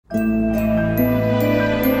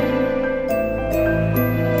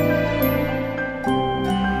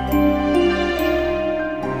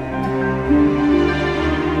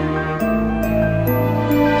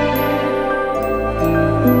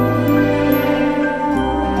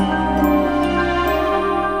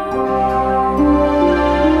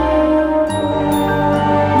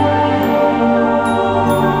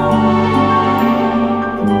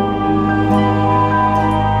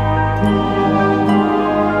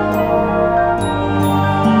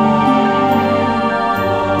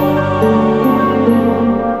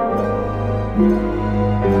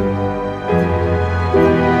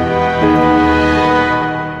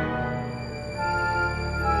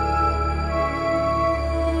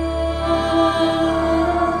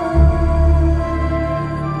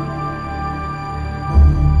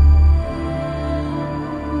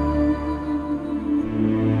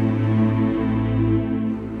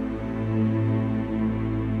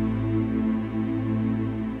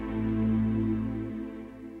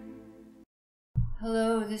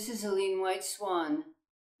Hello, this is Aline Whiteswan.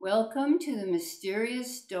 Welcome to the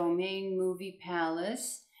Mysterious Domain Movie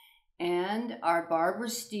Palace and our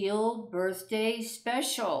Barbara Steele birthday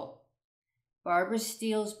special. Barbara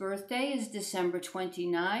Steele's birthday is December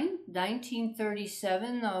 29,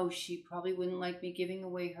 1937, though she probably wouldn't like me giving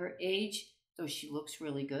away her age, though she looks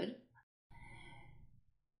really good.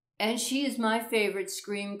 And she is my favorite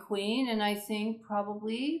scream queen, and I think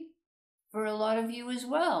probably for a lot of you as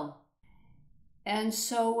well. And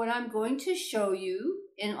so what I'm going to show you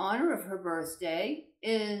in honor of her birthday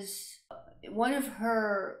is one of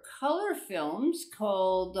her color films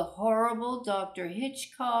called The Horrible Dr.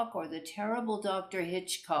 Hichcock or The Terrible Dr.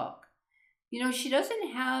 Hichcock. You know, she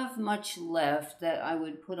doesn't have much left that I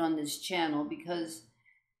would put on this channel because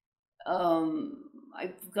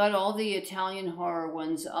I've got all the Italian horror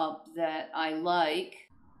ones up that I like.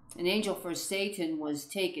 An Angel for Satan was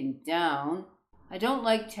taken down. I don't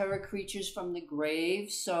like terror creatures from the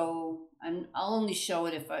grave, so I'll only show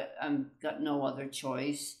it if I've got no other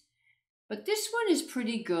choice. But this one is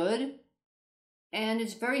pretty good, and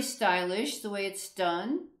it's very stylish the way it's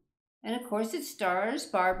done. And of course it stars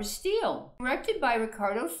Barbara Steele. Directed by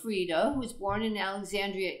Riccardo Freda, who was born in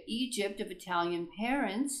Alexandria, Egypt, of Italian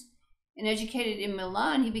parents, and educated in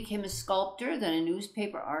Milan. He became a sculptor, then a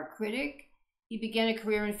newspaper art critic. He began a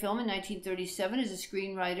career in film in 1937 as a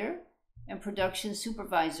screenwriter and production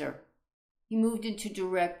supervisor. He moved into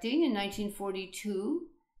directing in 1942,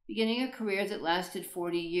 beginning a career that lasted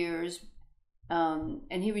 40 years.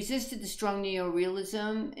 And he resisted the strong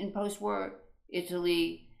neorealism in post-war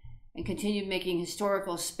Italy and continued making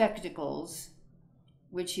historical spectacles,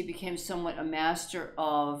 which he became somewhat a master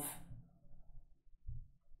of.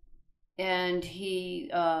 And he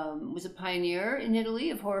was a pioneer in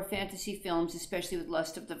Italy of horror fantasy films, especially with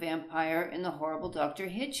Lust of the Vampire and The Horrible Dr.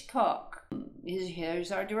 Hichcock.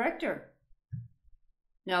 Here's our director.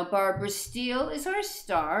 Now, Barbara Steele is our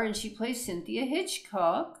star, and she plays Cynthia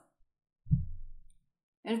Hichcock.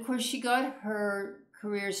 And of course, she got her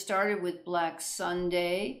career started with Black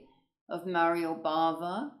Sunday of Mario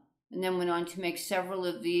Bava, and then went on to make several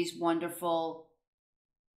of these wonderful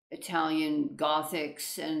Italian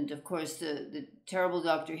Gothics. And of course, the Terrible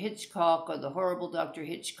Dr. Hichcock or The Horrible Dr.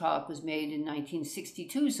 Hichcock was made in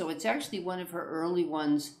 1962, so it's actually one of her early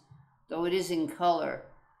ones, though it is in color.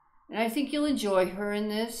 And I think you'll enjoy her in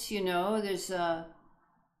this. You know,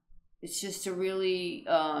 it's just a really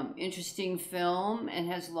interesting film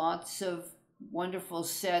and has lots of wonderful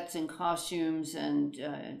sets and costumes and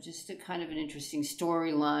just a kind of an interesting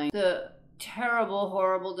storyline. The terrible,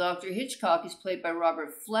 horrible Dr. Hichcock is played by Robert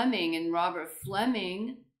Flemyng, and Robert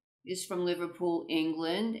Flemyng is from Liverpool,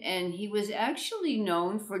 England, and he was actually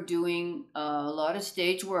known for doing a lot of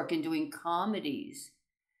stage work and doing comedies.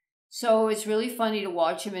 So it's really funny to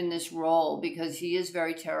watch him in this role because he is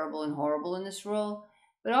very terrible and horrible in this role.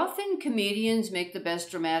 But often comedians make the best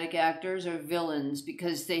dramatic actors or villains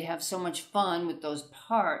because they have so much fun with those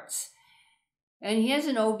parts. And he has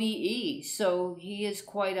an OBE, so he is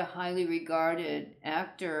quite a highly regarded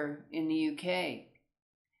actor in the UK.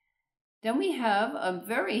 Then we have a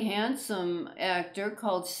very handsome actor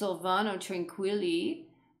called Silvano Tranquilli,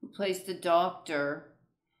 who plays the doctor.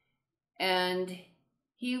 And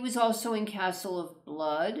he was also in Castle of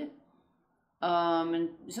Blood, and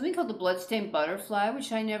something called The Bloodstained Butterfly,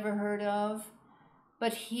 which I never heard of.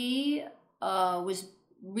 But he was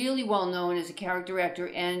really well known as a character actor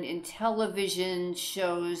and in television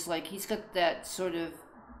shows. Like, he's got that sort of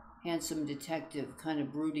handsome detective kind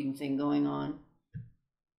of brooding thing going on.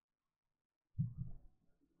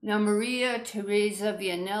 Now, Maria Teresa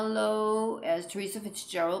Vianello as Teresa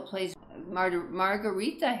Fitzgerald plays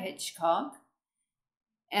Margaretha Hitchcock,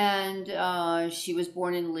 and she was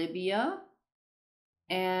born in Libya,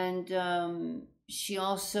 and she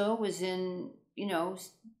also was in, you know,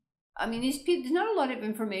 I mean, these people, there's not a lot of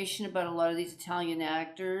information about a lot of these Italian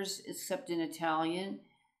actors, except in Italian.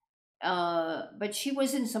 But she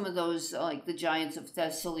was in some of those, like The Giants of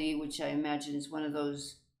Thessaly, which I imagine is one of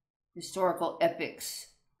those historical epics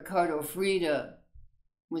Riccardo Freda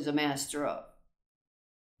was a master of.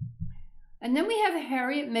 And then we have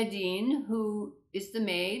Harriet Medin, who is the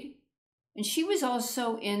maid, and she was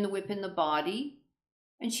also in The Whip and the Body.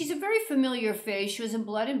 And she's a very familiar face. She was in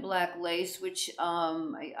Blood and Black Lace, which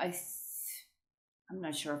I'm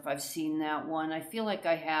not sure if I've seen that one. I feel like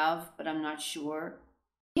I have, but I'm not sure.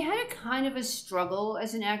 She had a kind of a struggle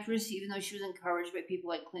as an actress, even though she was encouraged by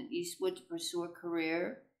people like Clint Eastwood to pursue a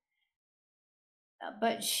career.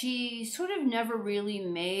 But she sort of never really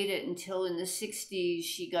made it until in the 60s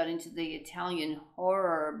she got into the Italian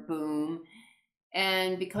horror boom.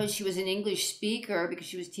 And because she was an English speaker, because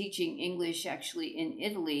she was teaching English actually in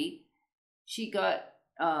Italy, she got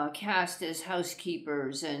cast as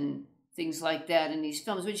housekeepers and things like that in these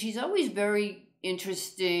films. But she's always very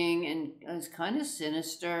interesting and is kind of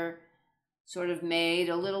sinister, sort of made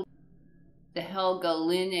a little the Helga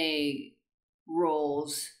Linne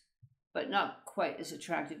roles, but not quite as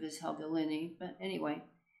attractive as Helga Linne. But anyway,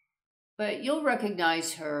 but you'll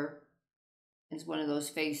recognize her as one of those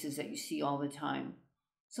faces that you see all the time.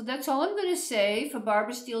 So that's all I'm going to say for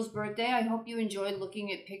Barbara Steele's birthday. I hope you enjoyed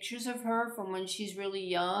looking at pictures of her from when she's really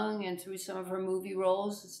young and through some of her movie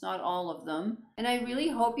roles. It's not all of them. And I really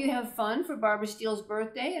hope you have fun for Barbara Steele's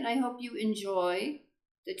birthday, and I hope you enjoy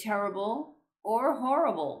The Terrible or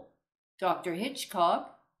Horrible, Dr. Hichcock,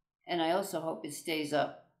 and I also hope it stays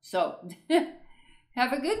up. So,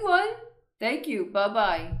 have a good one. Thank you.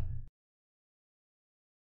 Bye-bye.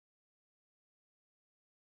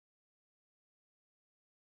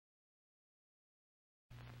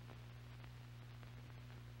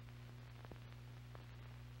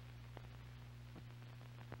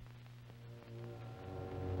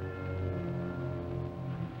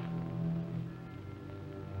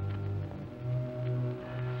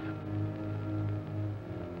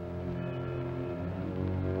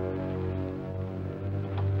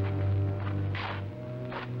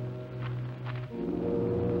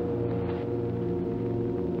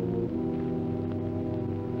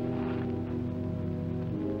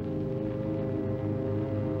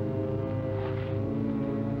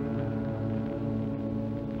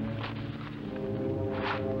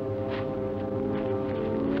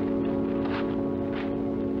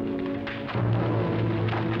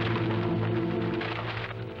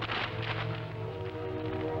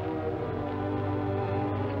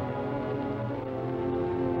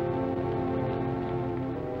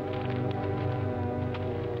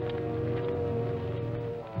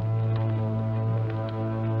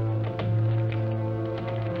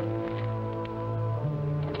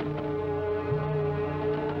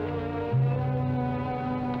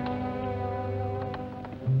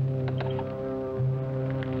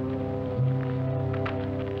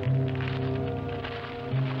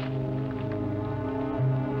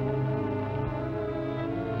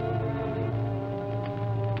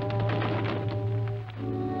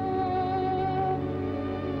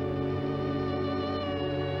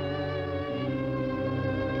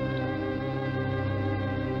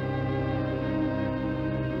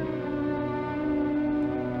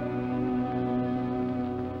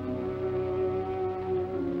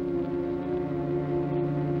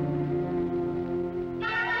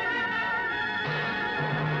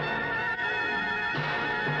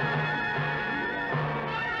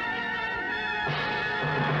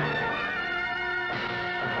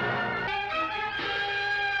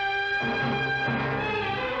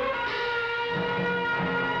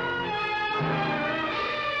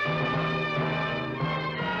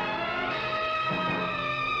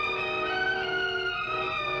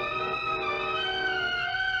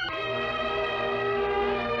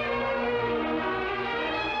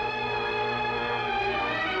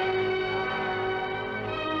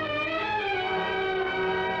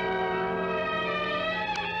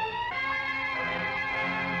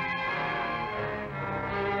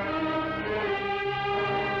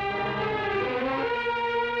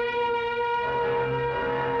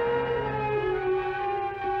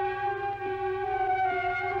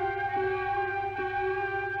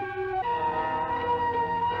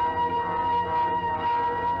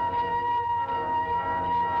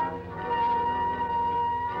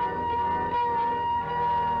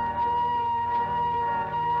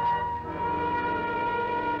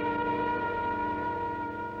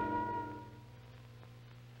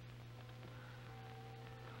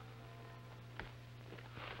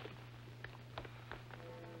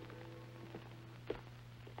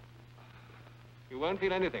 You won't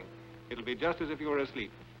feel anything. It'll be just as if you were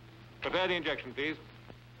asleep. Prepare the injection, please.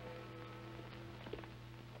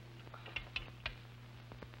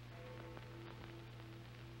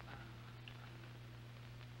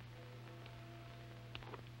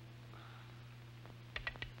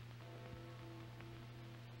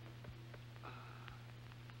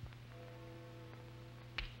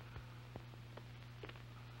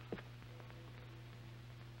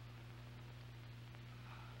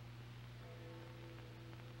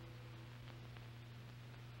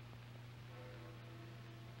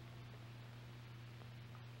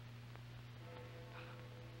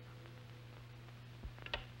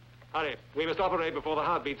 Hurry. We must operate before the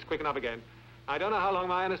heartbeats quicken up again. I don't know how long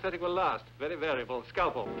my anesthetic will last. Very variable.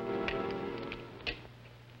 Scalpel.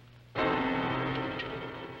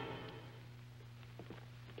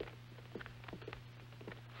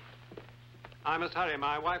 I must hurry.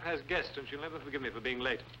 My wife has guests, and she'll never forgive me for being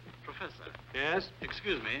late. Professor. Yes?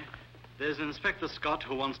 Excuse me. There's Inspector Scott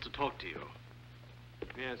who wants to talk to you.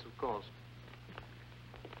 Yes, of course.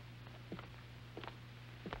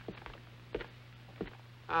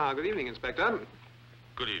 Ah, good evening, Inspector.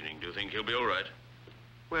 Good evening. Do you think he'll be all right?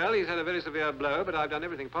 Well, he's had a very severe blow, but I've done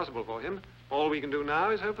everything possible for him. All we can do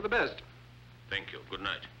now is hope for the best. Thank you. Good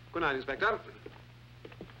night. Good night, Inspector.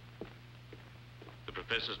 The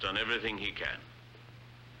professor's done everything he can.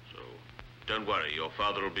 So, don't worry. Your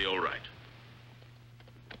father will be all right.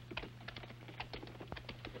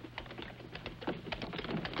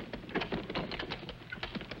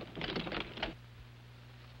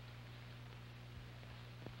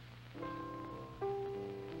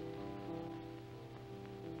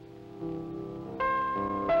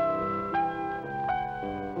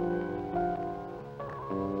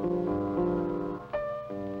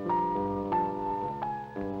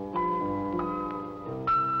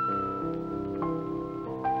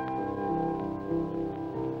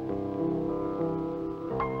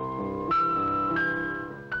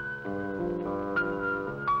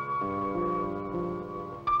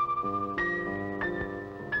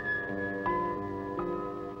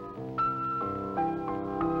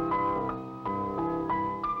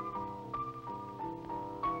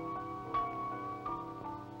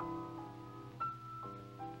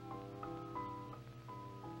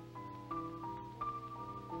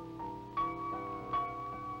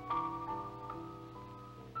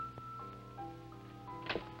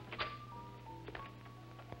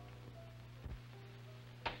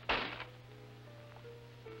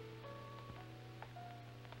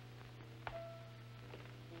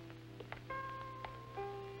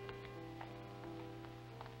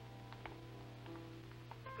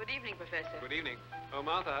 Good evening, Professor. Good evening. Oh,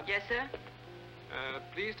 Martha. Yes, sir?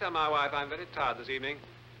 Please tell my wife I'm very tired this evening,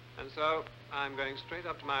 and so I'm going straight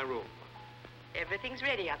up to my room. Everything's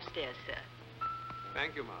ready upstairs, sir.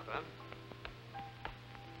 Thank you, Martha.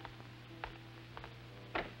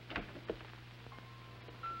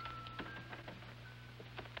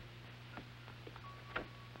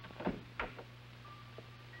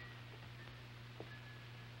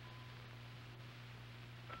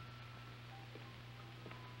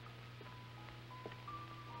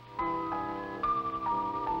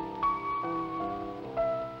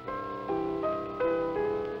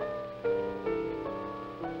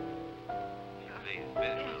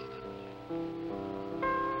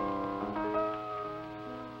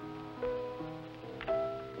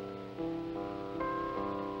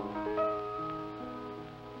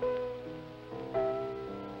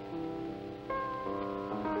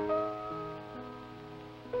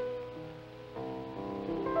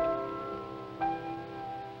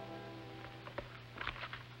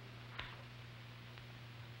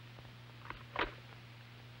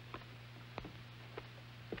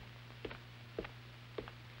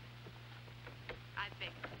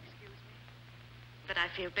 But I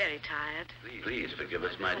feel very tired. Please forgive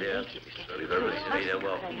us, my dear. We've only stayed here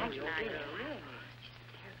well. Thank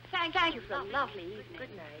you for a lovely evening.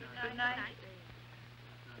 Good night. Good night.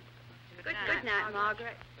 Good night,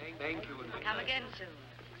 Margaret. Thank you. Come again soon.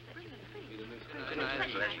 Good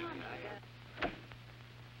night.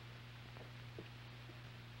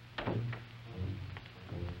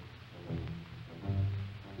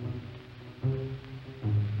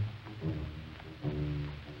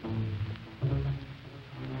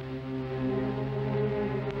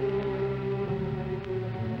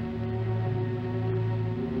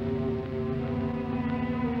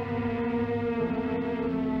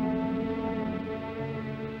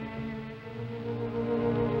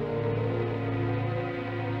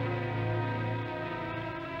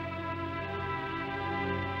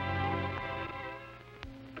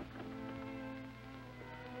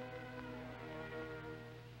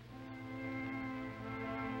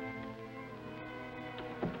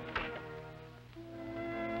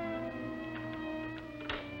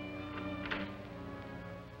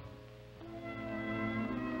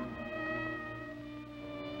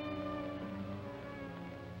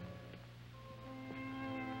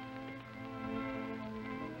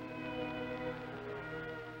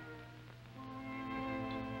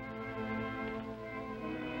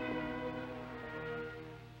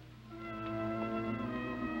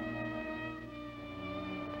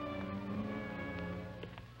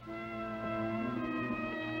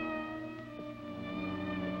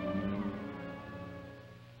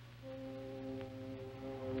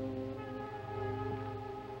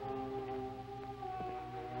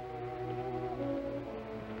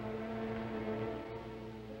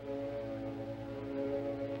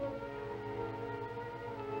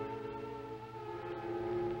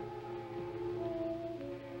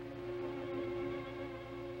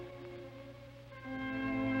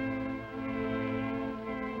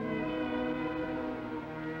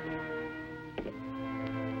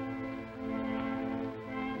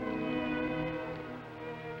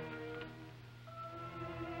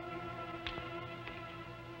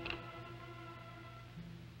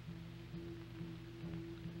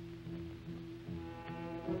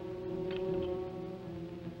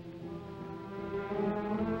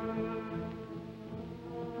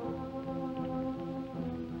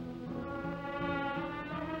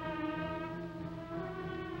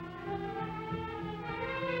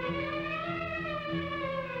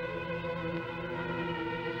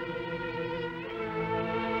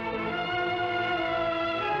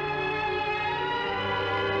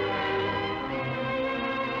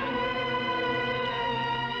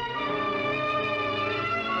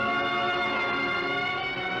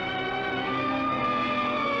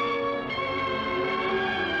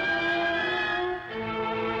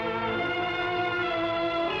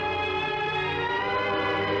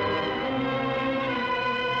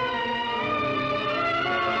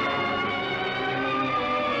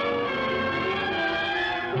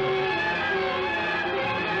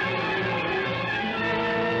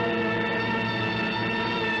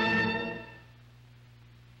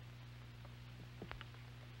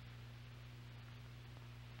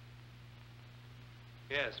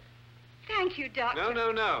 Yes. Thank you, Doctor.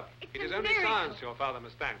 No. It's It a is only miracle. science your father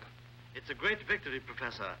must thank. It's a great victory,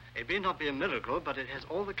 Professor. It may not be a miracle, but it has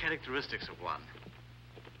all the characteristics of one.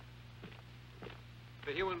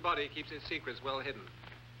 The human body keeps its secrets well hidden.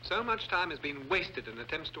 So much time has been wasted in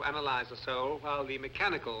attempts to analyze the soul, while the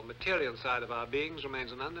mechanical, material side of our beings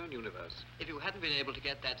remains an unknown universe. If you hadn't been able to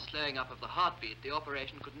get that slowing up of the heartbeat, the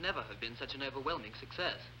operation could never have been such an overwhelming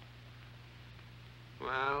success.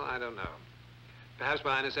 Well, I don't know. Perhaps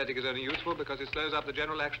my anesthetic is only useful because it slows up the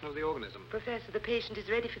general action of the organism. Professor, the patient is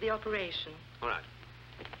ready for the operation. All right.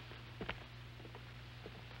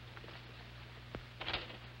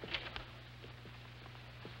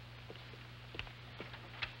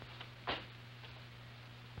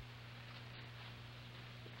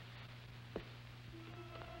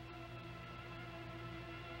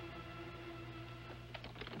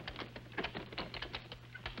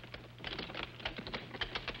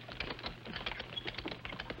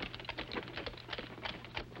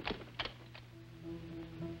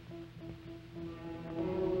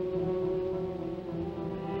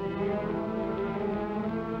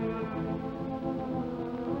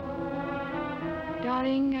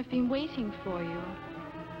 Darling, I've been waiting for you.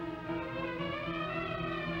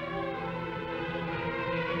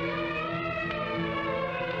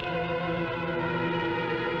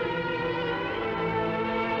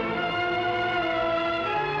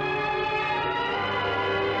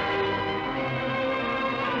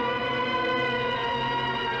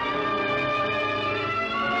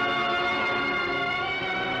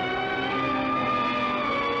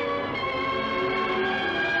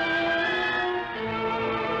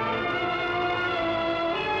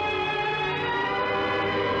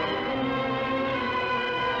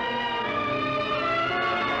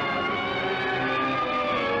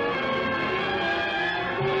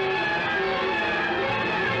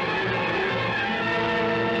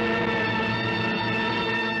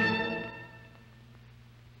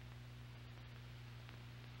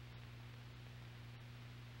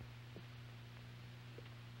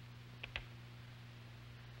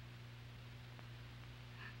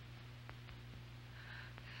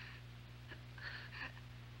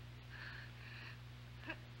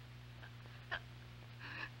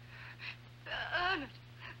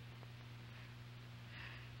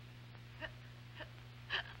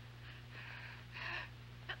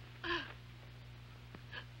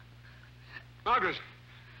 Margaret!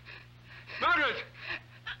 Margaret!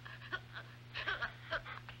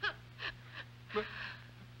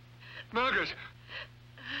 Margaret!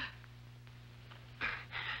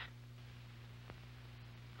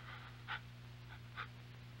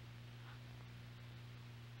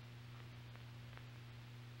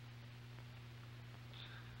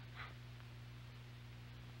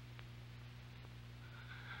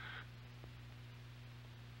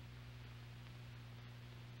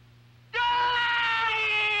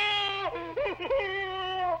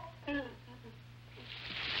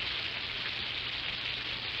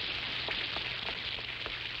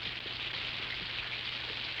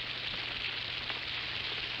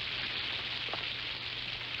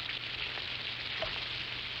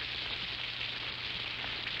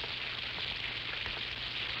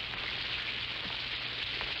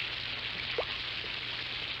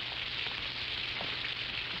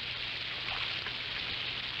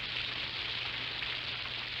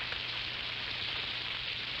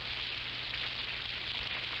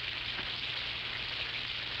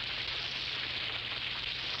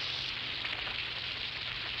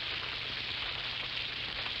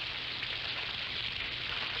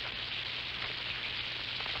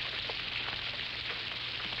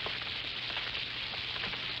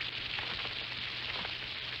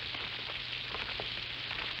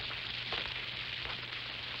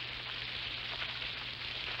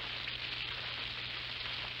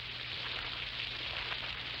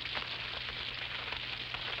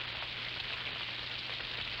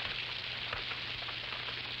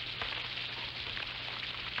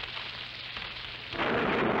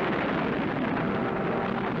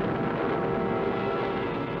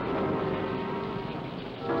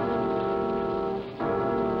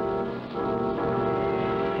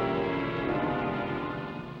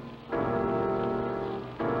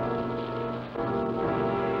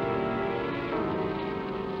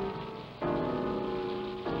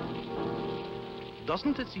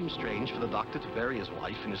 Doesn't it seem strange for the doctor to bury his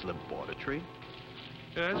wife in his laboratory?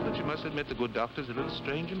 Yes, but you must admit the good doctor's a little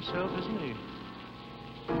strange himself, isn't he?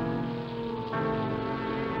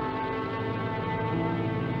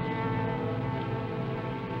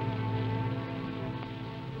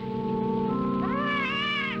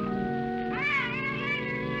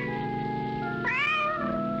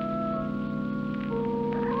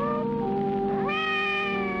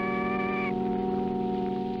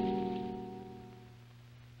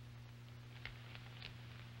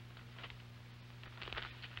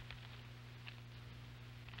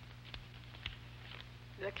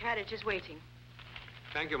 The carriage is waiting.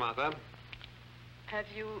 Thank you, Martha. Have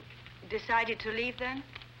you decided to leave, then?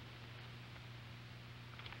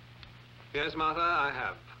 Yes, Martha, I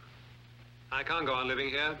have. I can't go on living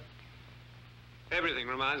here. Everything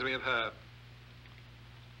reminds me of her.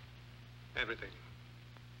 Everything.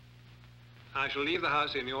 I shall leave the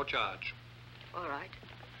house in your charge. All right.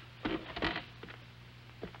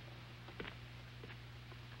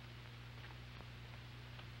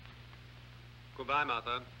 Goodbye,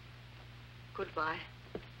 Martha. Goodbye.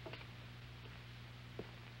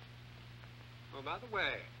 Oh, by the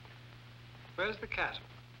way, where's the cat?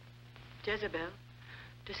 Jezebel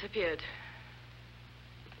disappeared.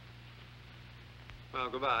 Well,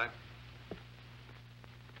 goodbye.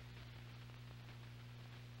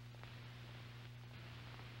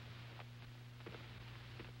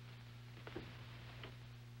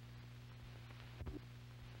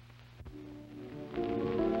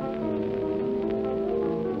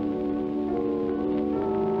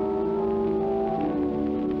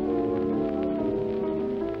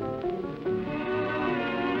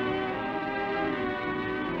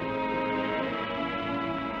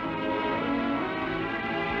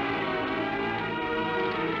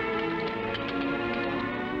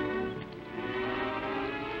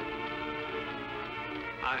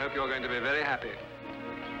 I hope you're going to be very happy.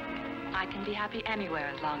 I can be happy anywhere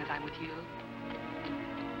as long as I'm with you.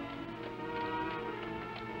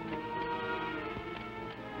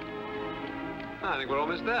 I think we're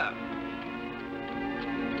almost there.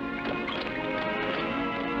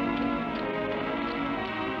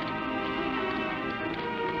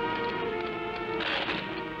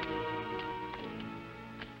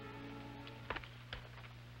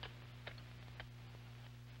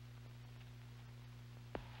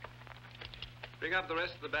 Bring up the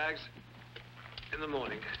rest of the bags in the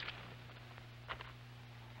morning.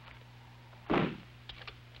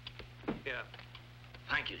 Here.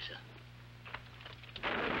 Thank you, sir.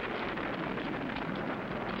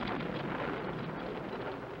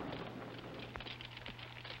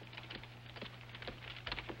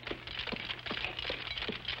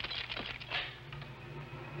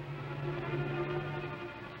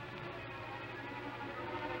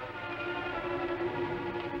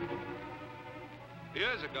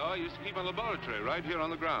 Years ago, I used to keep a laboratory right here on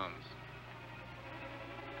the grounds.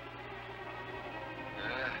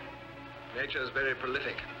 Nature's very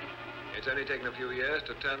prolific. It's only taken a few years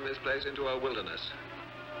to turn this place into a wilderness.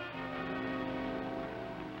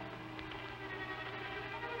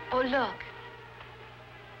 Oh, look.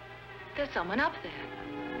 There's someone up there.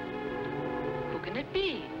 Who can it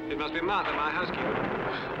be? It must be Martha, my housekeeper.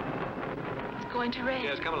 It's going to rain.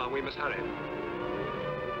 Yes, come along. We must hurry.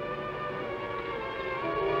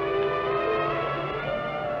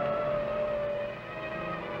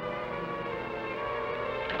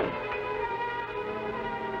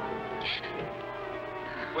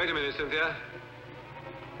 Wait a minute, Cynthia.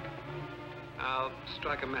 I'll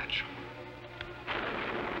strike a match.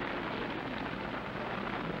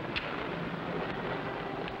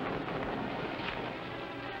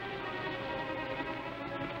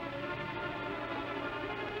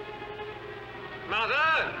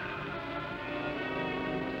 Mother!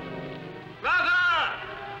 Mother!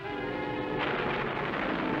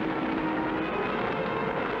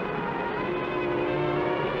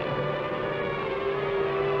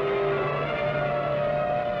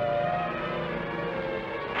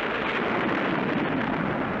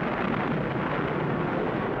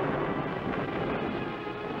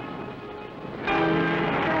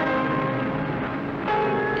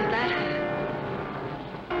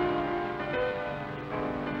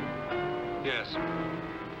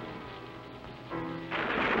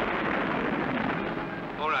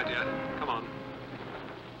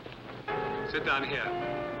 Sit down here.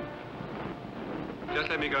 Just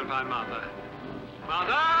let me go and find Martha.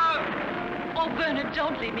 Martha! Oh, Bernard,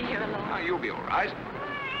 don't leave me here alone. Oh, you'll be all right.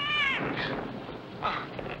 Oh,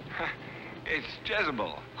 it's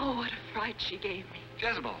Jezebel. Oh, what a fright she gave me.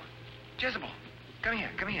 Jezebel. Jezebel. Come here,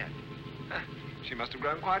 come here. She must have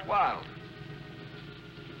grown quite wild.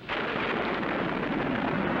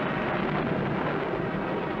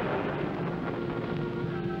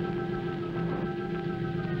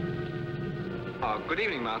 Oh, good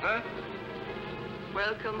evening, Martha.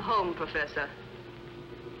 Welcome home, Professor.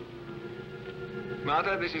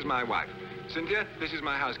 Martha, this is my wife. Cynthia, this is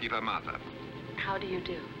my housekeeper, Martha. How do you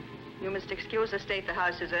do? You must excuse the state the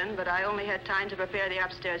house is in, but I only had time to prepare the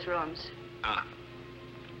upstairs rooms. Ah.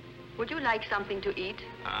 Would you like something to eat?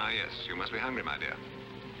 Ah, yes. You must be hungry, my dear.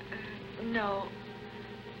 No.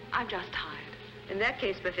 I'm just tired. In that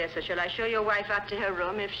case, Professor, shall I show your wife up to her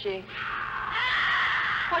room if she...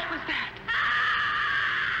 What was that?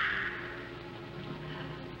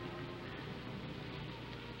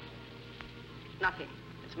 Nothing.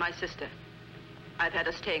 It's my sister. I've had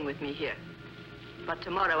her staying with me here. But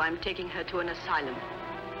tomorrow I'm taking her to an asylum.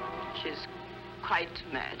 She's quite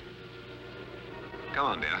mad. Come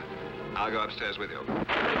on, dear. I'll go upstairs with you.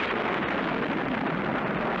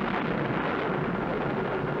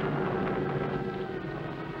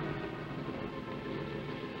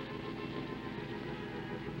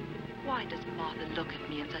 Why does Martha look at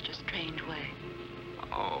me in such a strange way?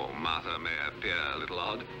 Oh, Martha may appear a little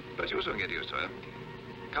odd, but you'll soon get used to her.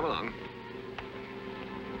 Come along.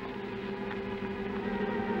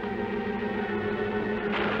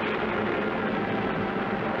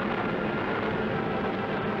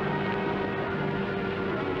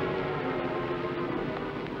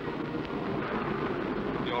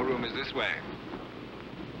 Your room is this way.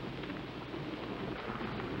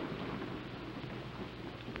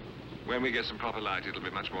 When we get some proper light, it'll be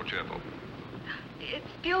much more cheerful. It's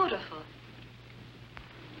beautiful.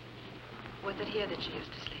 Was it here that she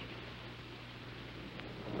used to sleep?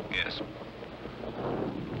 Yes.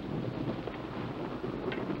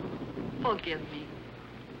 Forgive me,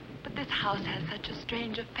 but this house has such a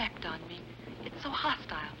strange effect on me. It's so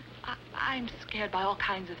hostile. I'm scared by all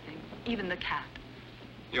kinds of things, even the cat.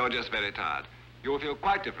 You're just very tired. You'll feel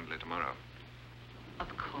quite differently tomorrow. Of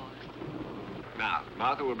course. Now,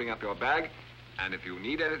 Martha will bring up your bag, and if you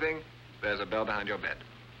need anything, there's a bell behind your bed.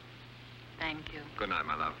 Thank you. Good night,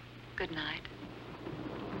 my love. Good night.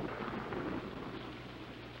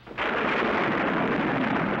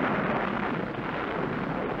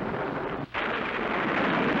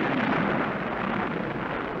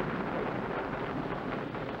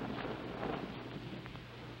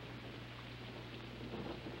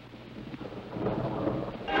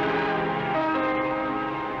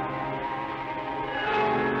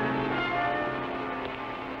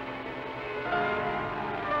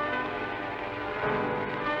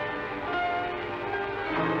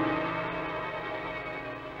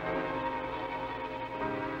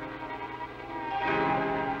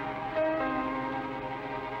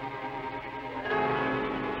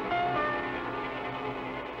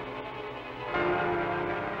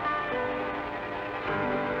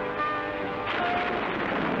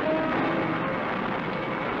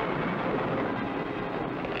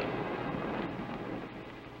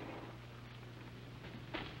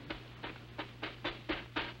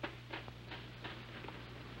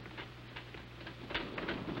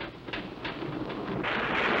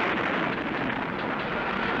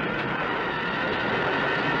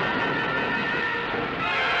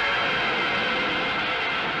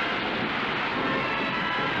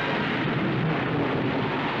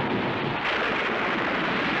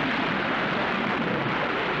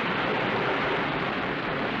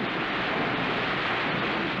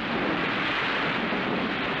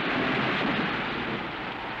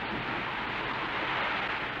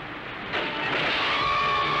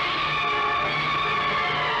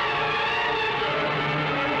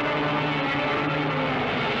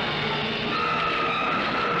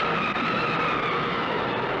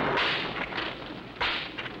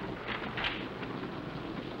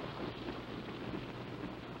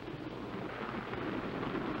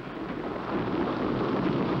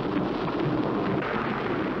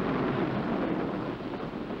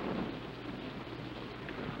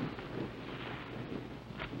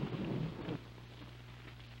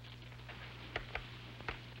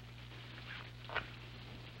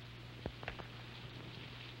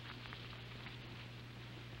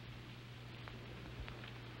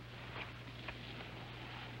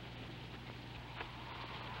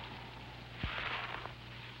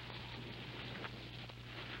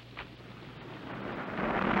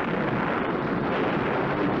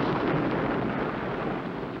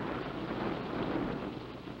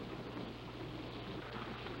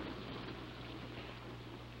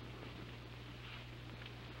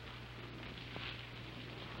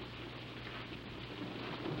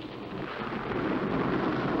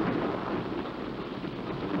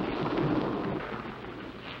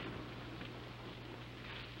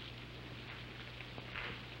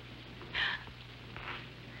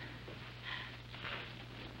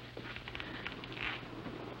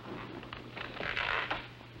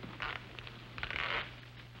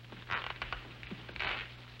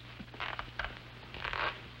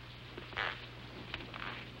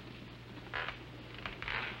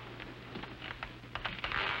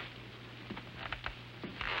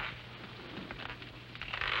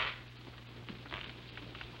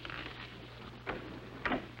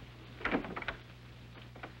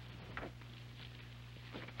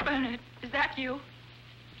 Bernard, is that you?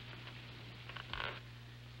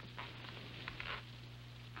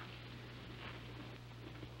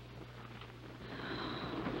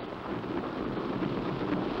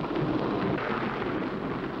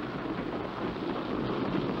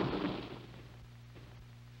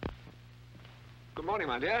 morning,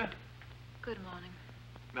 my dear. Good morning.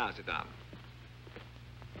 Now, sit down.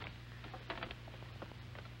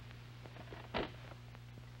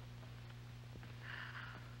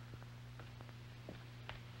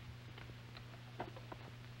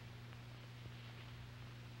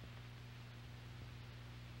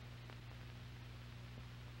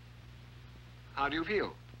 How do you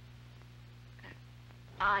feel?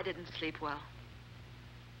 I didn't sleep well.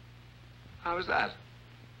 How was that?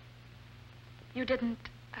 You didn't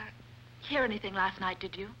hear anything last night,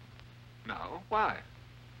 did you? No. Why?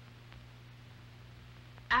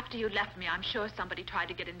 After you left me, I'm sure somebody tried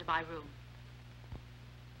to get into my room.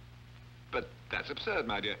 But that's absurd,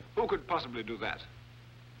 my dear. Who could possibly do that?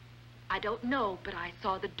 I don't know, but I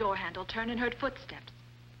saw the door handle turn and heard footsteps.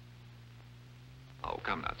 Oh,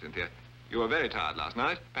 come now, Cynthia. You were very tired last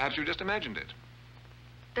night. Perhaps you just imagined it.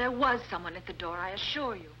 There was someone at the door, I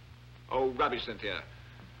assure you. Oh, rubbish, Cynthia.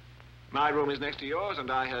 My room is next to yours,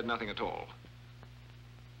 and I heard nothing at all.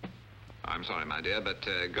 I'm sorry, my dear, but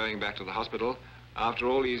going back to the hospital after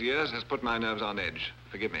all these years has put my nerves on edge.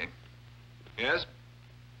 Forgive me. Yes?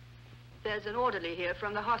 There's an orderly here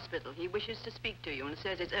from the hospital. He wishes to speak to you and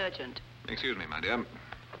says it's urgent. Excuse me, my dear.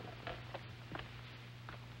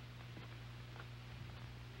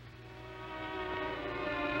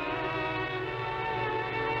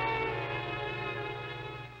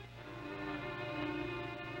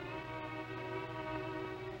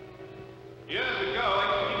 Years ago, I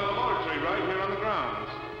used to keep a laboratory right here on the grounds.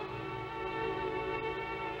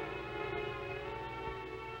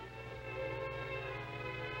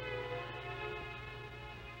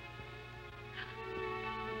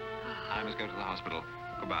 I must go to the hospital.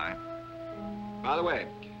 Goodbye. By the way,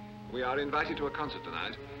 we are invited to a concert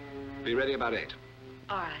tonight. Be ready about 8.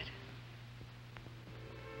 All right.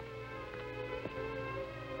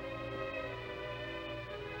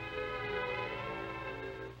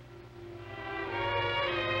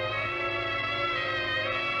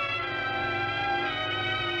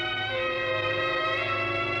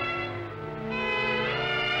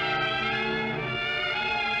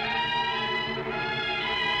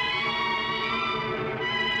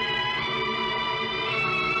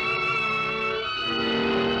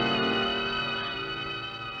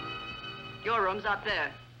 Your room's up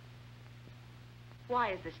there.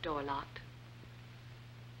 Why is this door locked?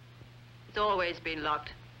 It's always been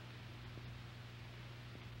locked.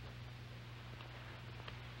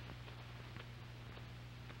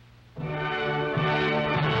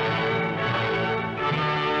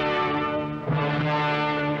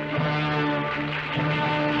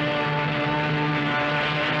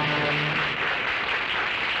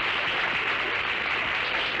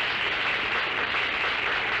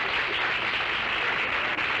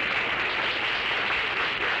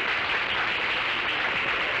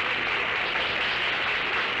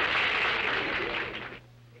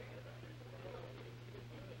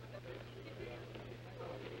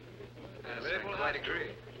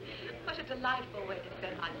 What a delightful way to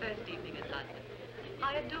spend my first evening in London.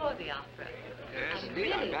 I adore the opera. Yes, and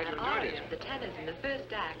indeed. really, I'm glad you that enjoyed aria it. of the tenors in the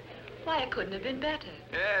first act, why, it couldn't have been better.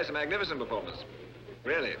 Yes, a magnificent performance.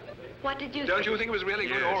 Really. What did you Don't think? you think it was really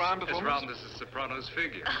good all-round As performance? round as a soprano's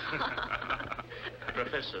figure.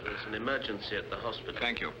 Professor, there's an emergency at the hospital.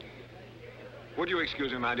 Thank you. Would you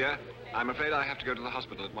excuse me, my dear? I'm afraid I have to go to the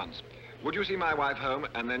hospital at once. Would you see my wife home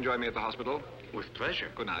and then join me at the hospital? With pleasure.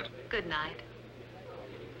 Good night. Good night.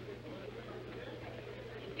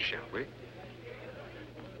 Shall we?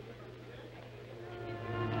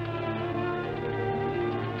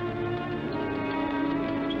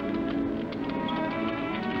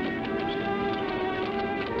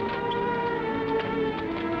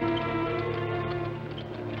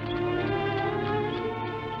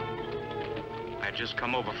 I'd just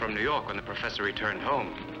come over from New York when the professor returned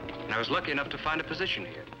home, and I was lucky enough to find a position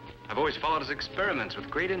here. I've always followed his experiments with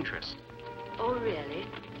great interest. Oh, really?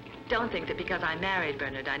 Don't think that because I married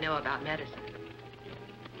Bernard, I know about medicine.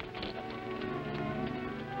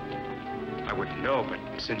 I wouldn't know,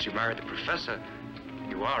 but since you married the professor,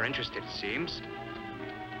 you are interested, it seems.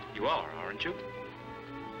 You are, aren't you?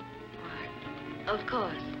 Why, of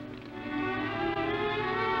course.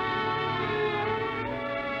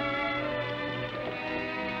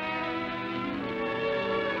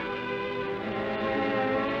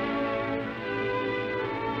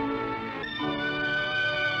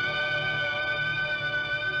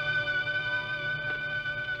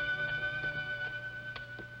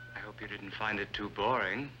 Find it too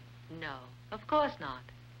boring. No, of course not.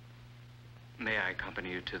 May I accompany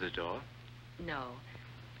you to the door? No.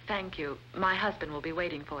 Thank you. My husband will be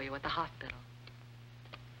waiting for you at the hospital.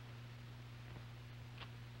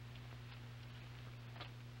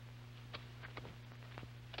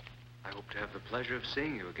 to have the pleasure of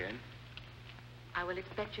seeing you again. I will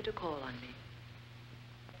expect you to call on me.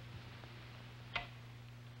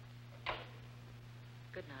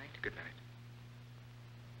 Good night. Good night.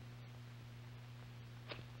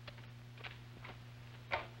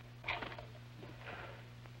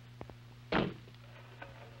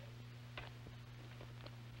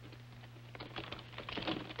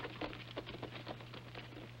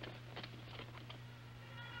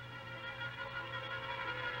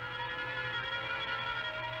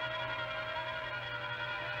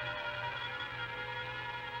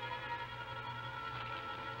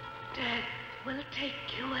 Death will take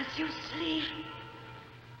you as you sleep.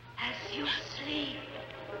 As you sleep.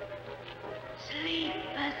 Sleep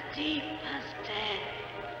as deep as death.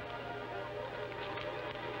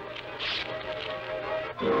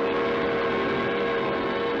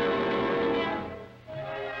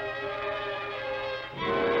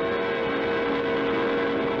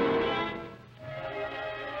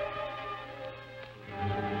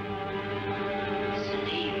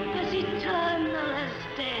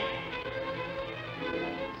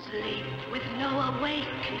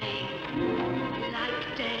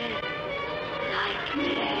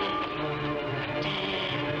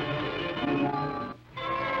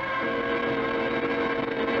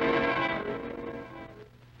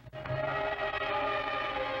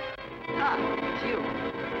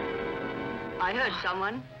 I heard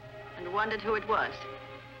someone and wondered who it was.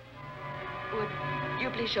 Would you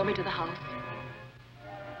please show me to the house?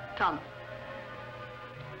 Come.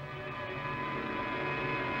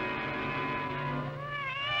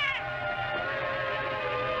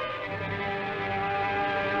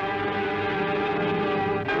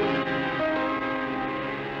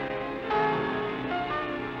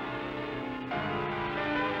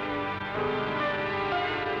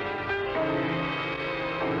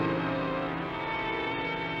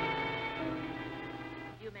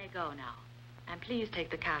 Go now, and please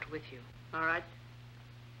take the cat with you. All right.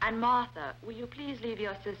 And Martha, will you please leave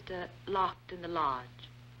your sister locked in the lodge?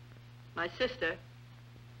 My sister?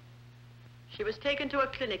 She was taken to a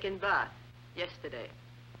clinic in Bath yesterday.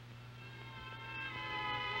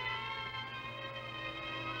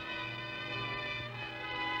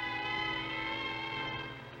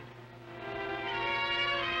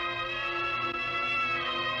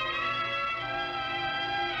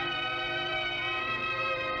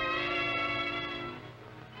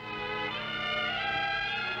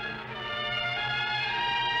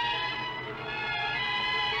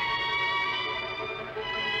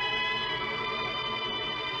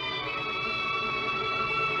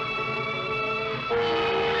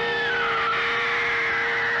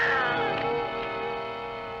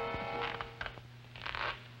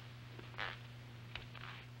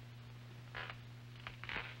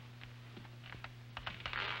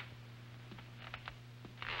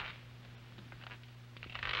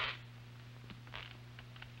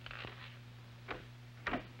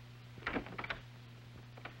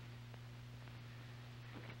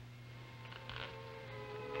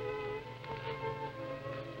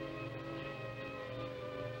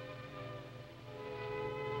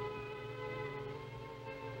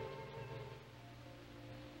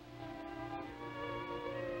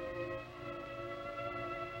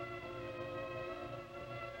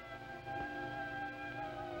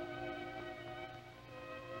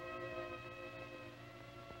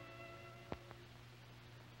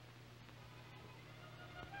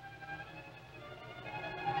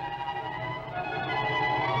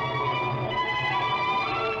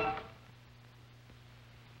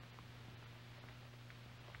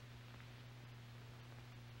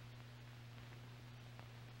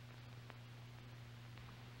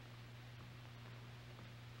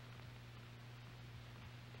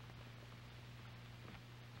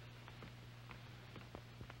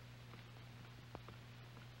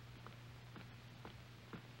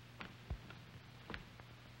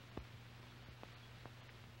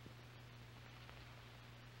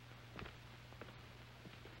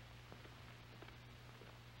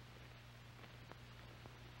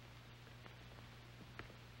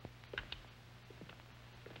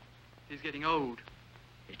 He's getting old.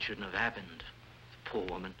 It shouldn't have happened. Poor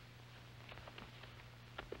woman.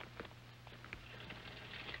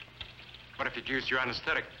 What if you'd used your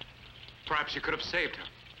anesthetic? Perhaps you could have saved her.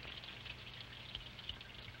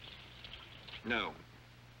 No.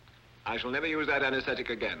 I shall never use that anesthetic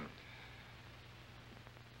again.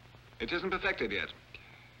 It isn't perfected yet.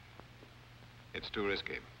 It's too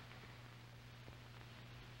risky.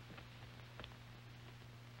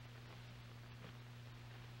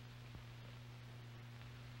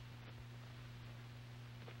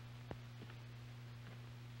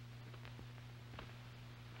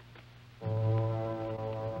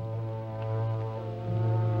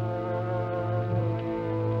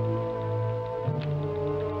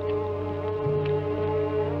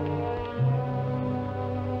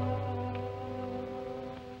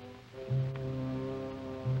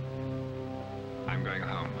 going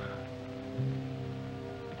home.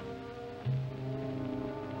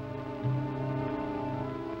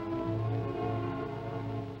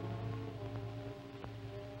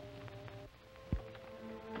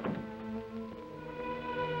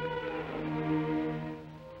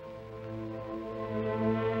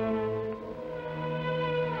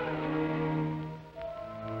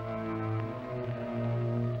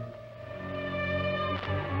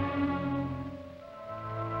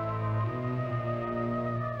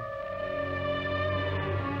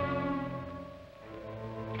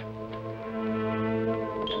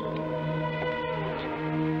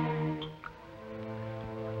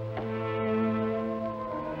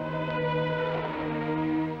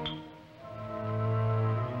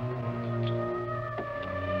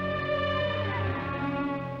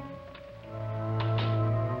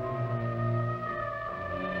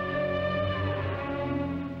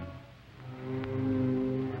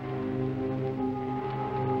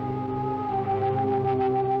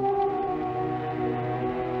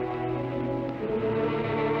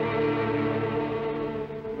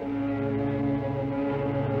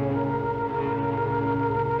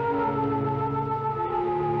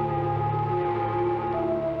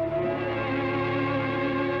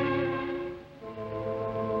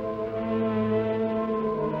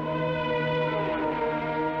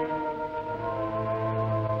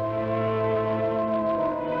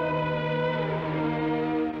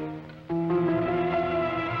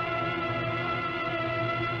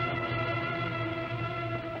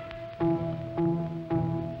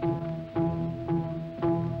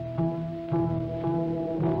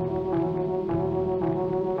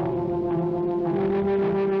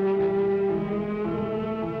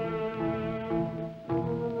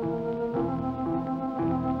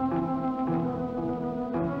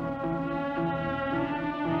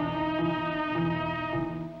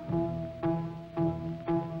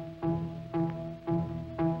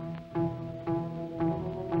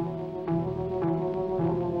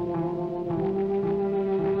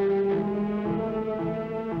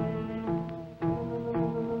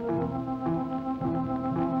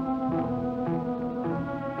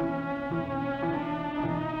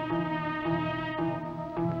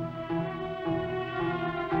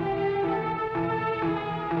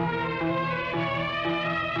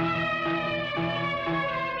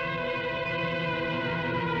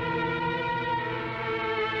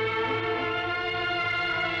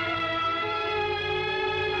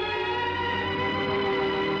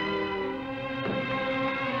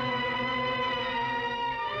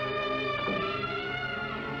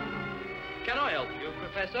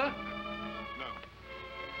 Professor? No.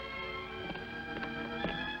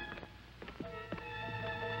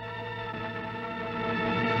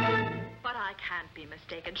 But I can't be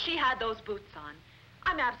mistaken. She had those boots on.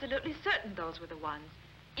 I'm absolutely certain those were the ones,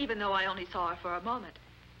 even though I only saw her for a moment,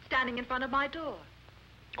 standing in front of my door.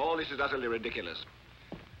 All this is utterly ridiculous.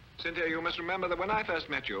 Cynthia, you must remember that when I first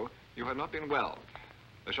met you, you had not been well.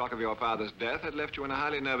 The shock of your father's death had left you in a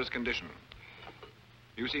highly nervous condition.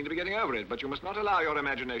 You seem to be getting over it, but you must not allow your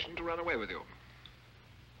imagination to run away with you.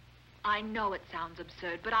 I know it sounds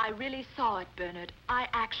absurd, but I really saw it, Bernard. I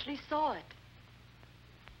actually saw it.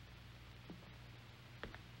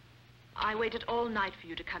 I waited all night for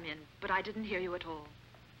you to come in, but I didn't hear you at all.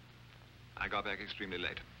 I got back extremely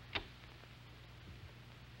late.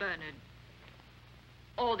 Bernard,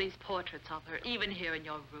 all these portraits of her, even here in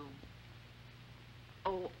your room.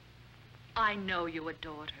 Oh, I know you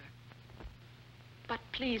adored her. But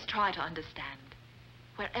please try to understand.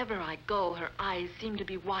 Wherever I go, her eyes seem to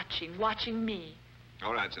be watching me.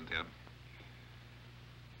 All right, Cynthia.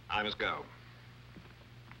 I must go.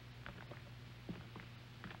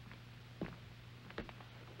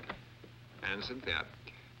 And Cynthia,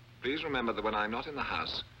 please remember that when I'm not in the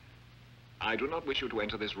house, I do not wish you to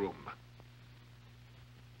enter this room.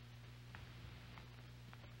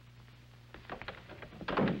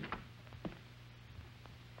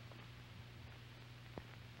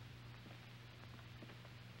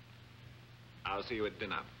 I'll see you at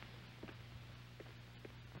dinner.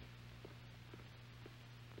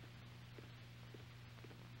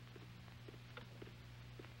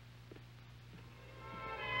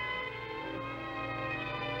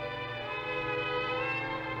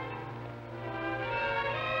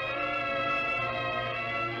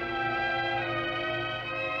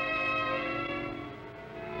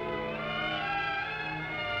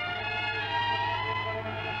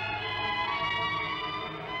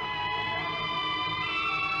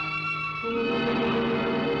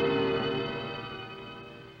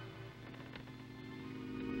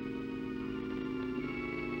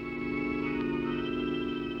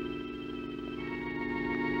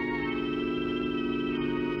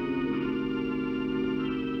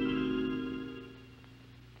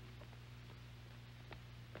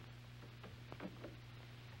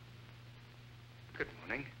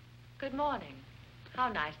 Good morning.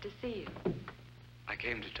 How nice to see you. I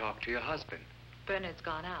came to talk to your husband. Bernard's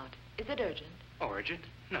gone out. Is it urgent? Oh, urgent?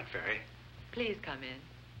 Not very. Please come in.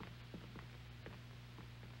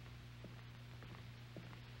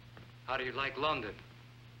 How do you like London?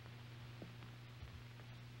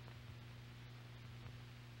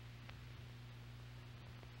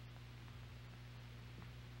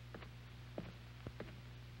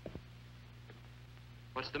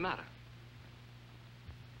 What's the matter?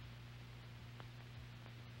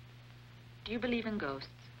 Do you believe in ghosts?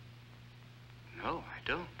 No, I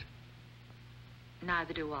don't.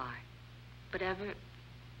 Neither do I. But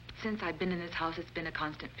since I've been in this house, it's been a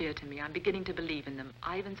constant fear to me. I'm beginning to believe in them.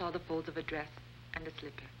 I even saw the folds of a dress and a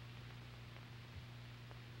slipper.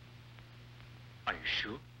 Are you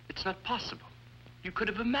sure? It's not possible. You could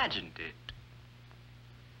have imagined it.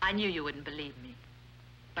 I knew you wouldn't believe me,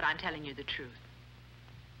 but I'm telling you the truth.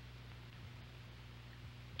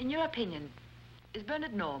 In your opinion, is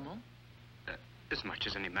Bernard normal? As much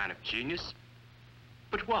as any man of genius.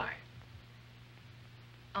 But why?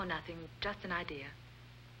 Oh, nothing. Just an idea.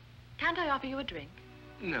 Can't I offer you a drink?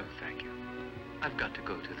 No, thank you. I've got to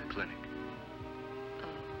go to the clinic. Oh.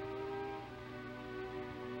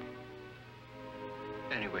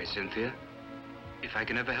 Anyway, Cynthia, if I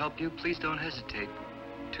can ever help you, please don't hesitate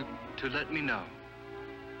to let me know.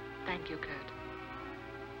 Thank you, Kurt.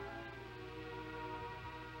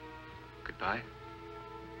 Goodbye.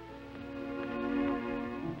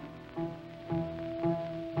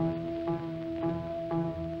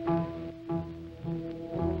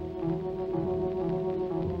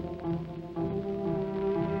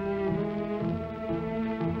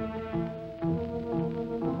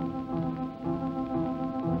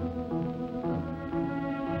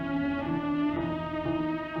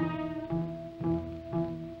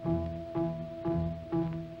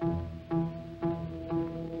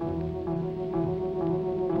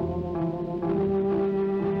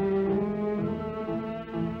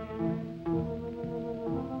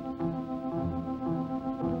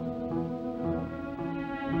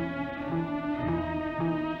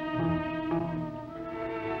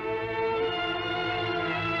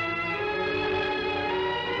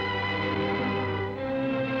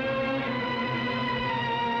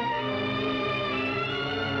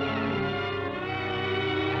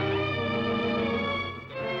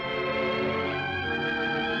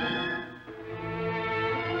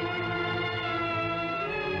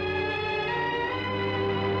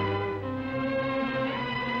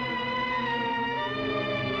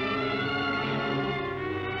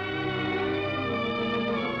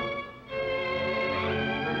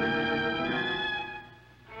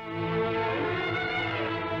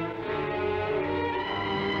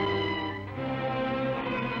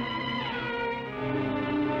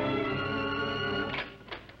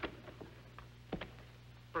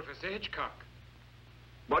 Professor Hichcock.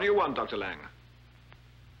 What do you want, Dr. Lang?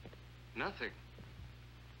 Nothing.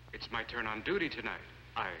 It's my turn on duty tonight.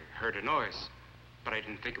 I heard a noise, but I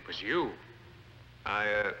didn't think it was you.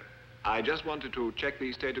 I just wanted to check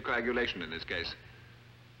the state of coagulation in this case.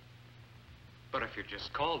 But if you'd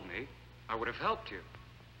just called me, I would have helped you.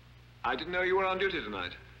 I didn't know you were on duty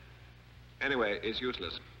tonight. Anyway, it's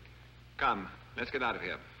useless. Come, let's get out of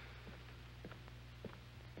here.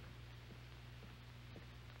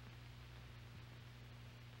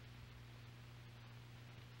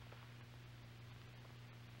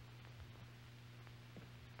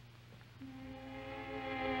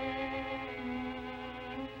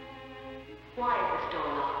 Why is this door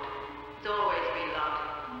locked? It's always been locked.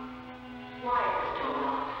 Why is this door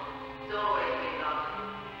locked? It's always been locked.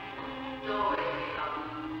 It's always been locked.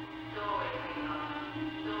 It's always been locked.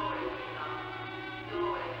 It's always been locked. It's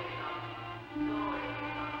always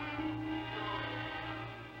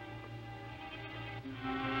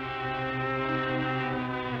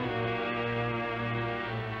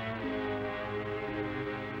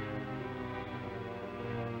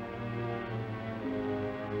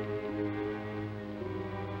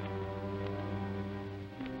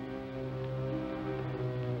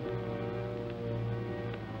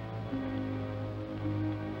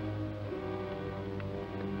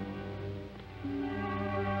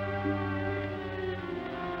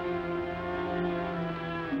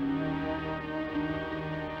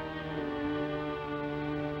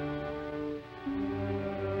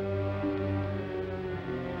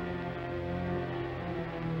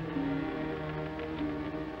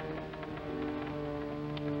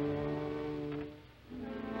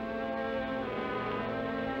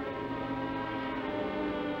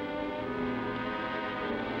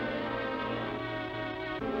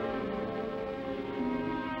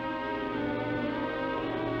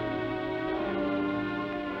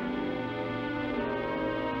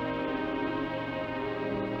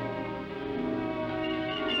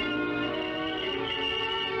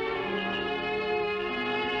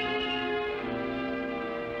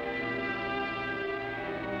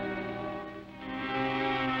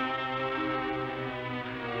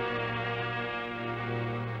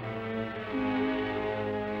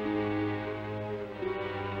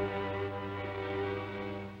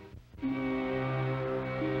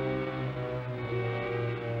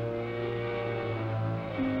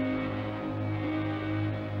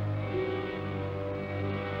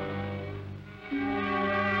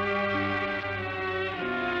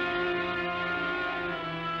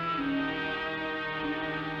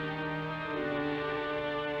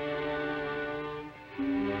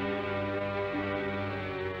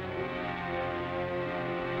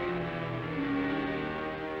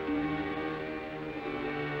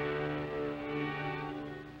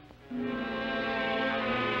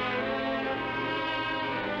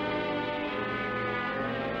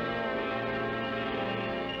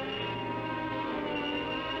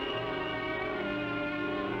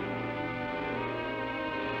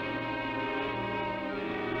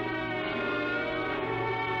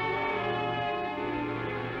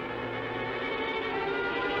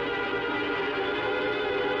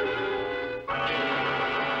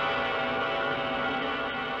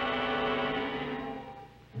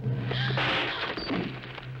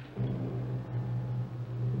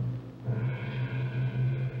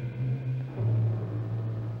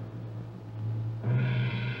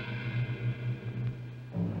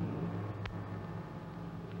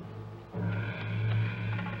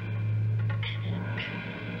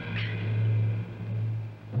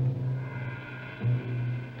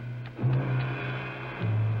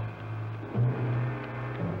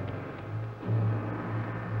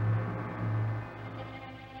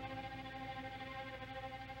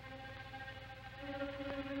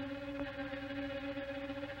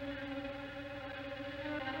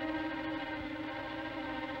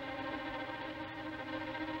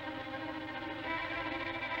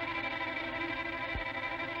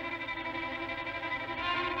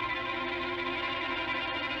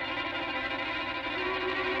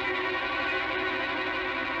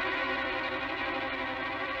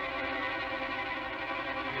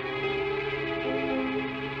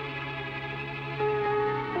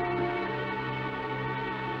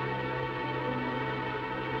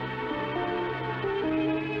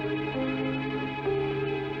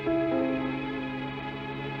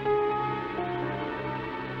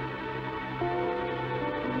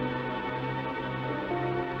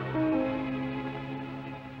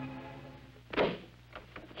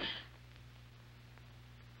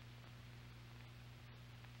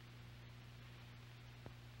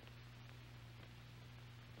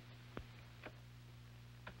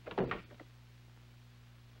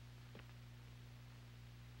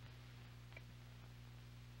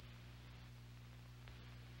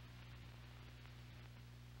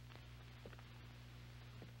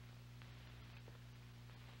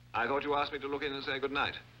I thought you asked me to look in and say good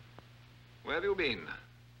night. Where have you been?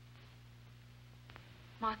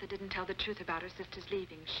 Martha didn't tell the truth about her sister's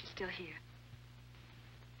leaving. She's still here.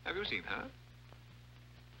 Have you seen her?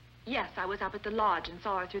 Yes, I was up at the lodge and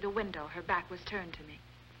saw her through the window. Her back was turned to me.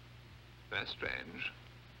 That's strange.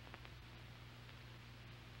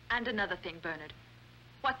 And another thing, Bernard.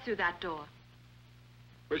 What's through that door?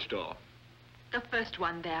 Which door? The first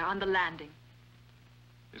one there, on the landing.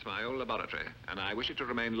 It's my old laboratory, and I wish it to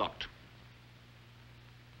remain locked.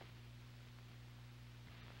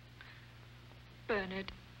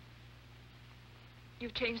 Bernard,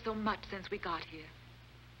 you've changed so much since we got here.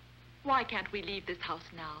 Why can't we leave this house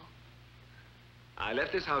now? I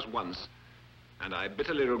left this house once, and I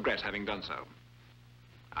bitterly regret having done so.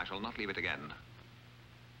 I shall not leave it again.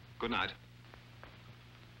 Good night.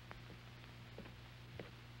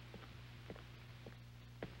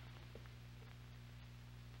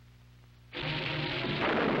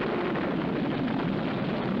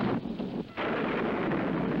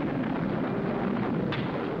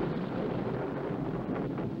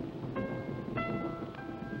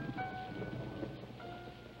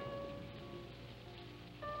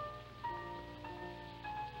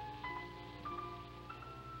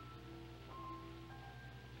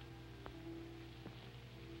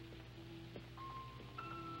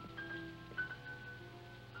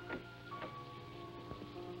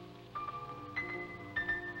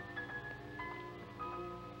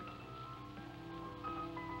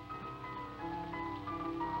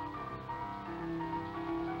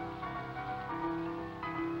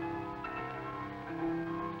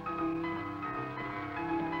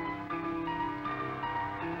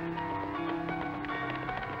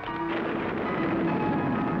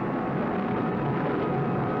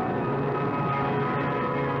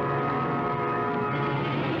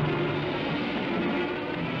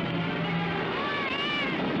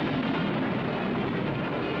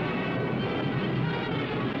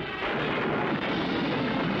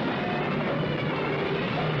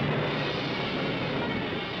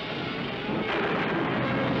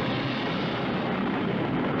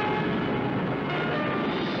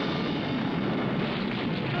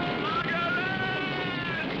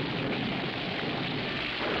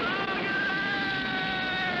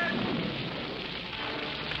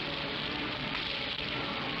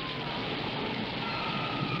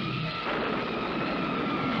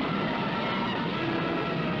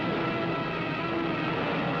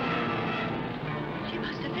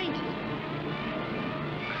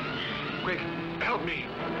 Help me.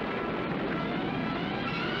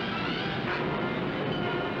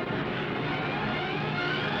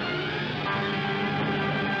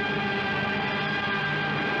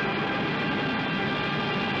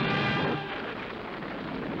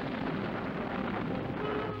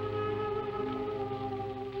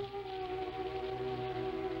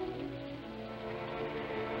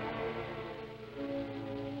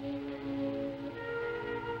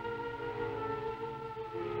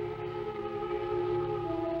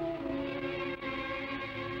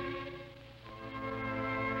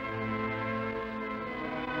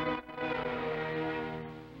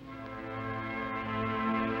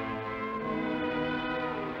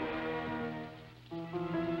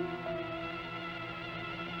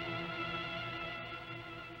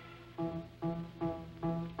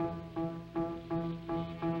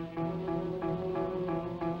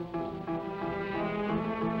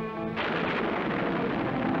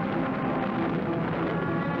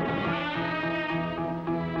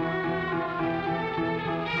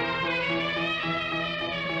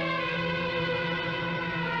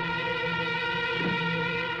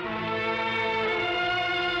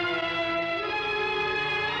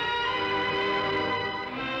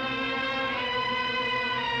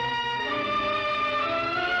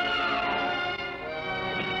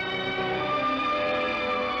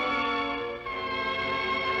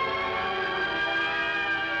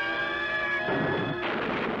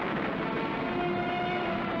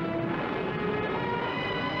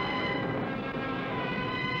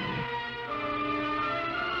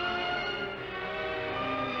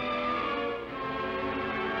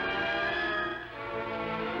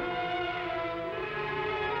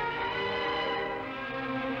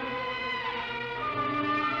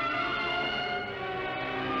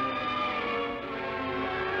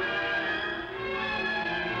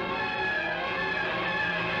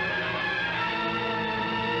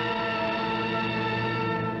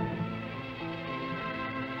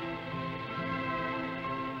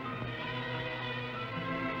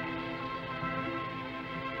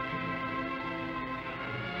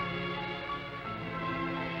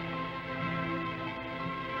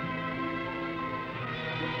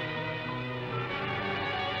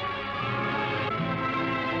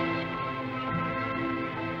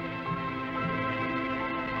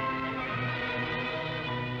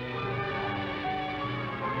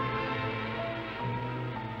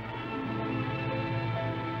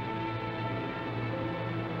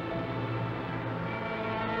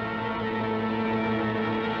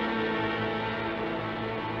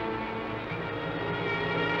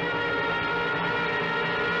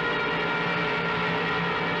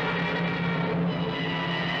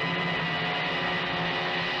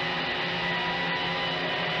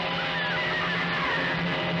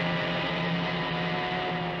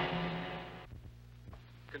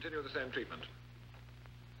 the same treatment.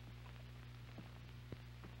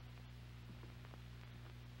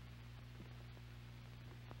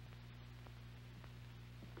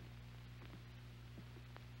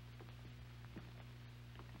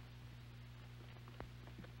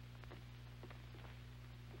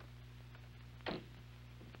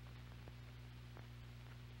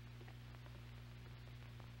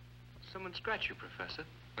 Someone scratched you, Professor.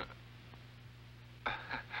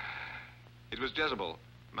 It was Jezebel,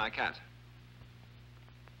 my cat.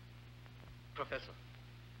 Professor,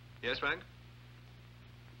 Yes, Frank?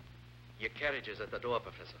 your carriage is at the door,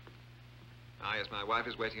 Professor. Ah, yes, my wife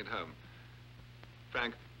is waiting at home.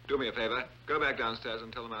 Frank, do me a favor. Go back downstairs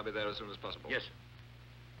and tell them I'll be there as soon as possible. Yes, sir.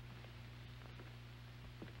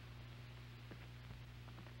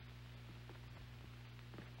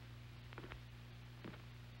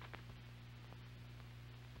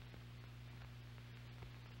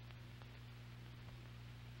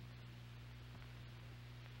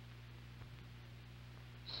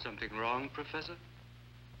 Something wrong, Professor?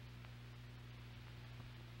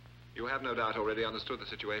 You have no doubt already understood the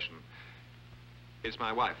situation. It's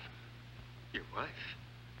my wife. Your wife?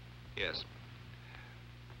 Yes.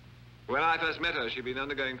 When I first met her, she'd been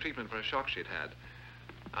undergoing treatment for a shock she'd had.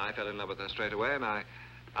 I fell in love with her straight away, and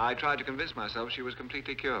I tried to convince myself she was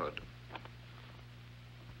completely cured.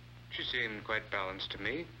 She seemed quite balanced to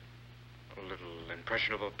me. A little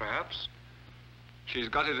impressionable, perhaps. She's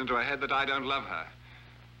got it into her head that I don't love her.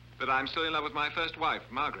 That I'm still in love with my first wife,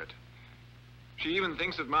 Margaret. She even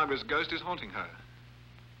thinks that Margaret's ghost is haunting her.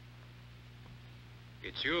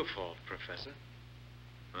 It's your fault, Professor.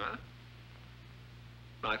 Huh?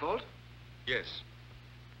 My fault? Yes.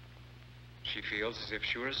 She feels as if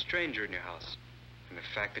she were a stranger in your house. And the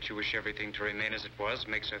fact that you wish everything to remain as it was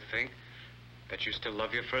makes her think that you still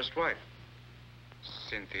love your first wife.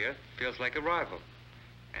 Cynthia feels like a rival.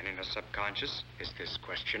 And in her subconscious is this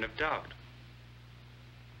question of doubt.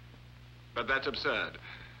 But that's absurd.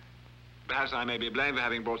 Perhaps I may be blamed for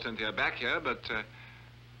having brought Cynthia back here, but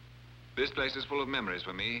this place is full of memories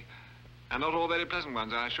for me. And not all very pleasant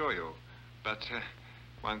ones, I assure you. But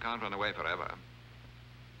one can't run away forever.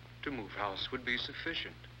 To move house would be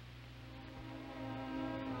sufficient.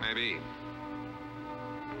 Maybe.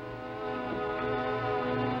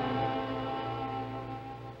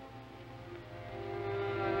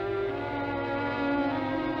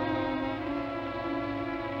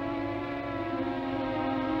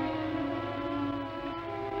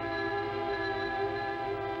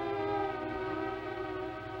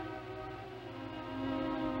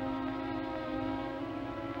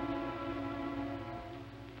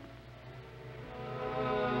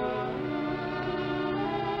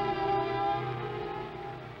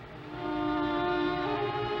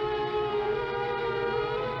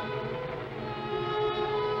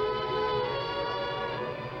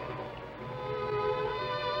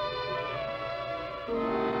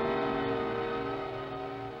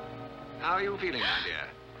 How are you feeling, my dear?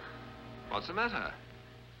 What's the matter?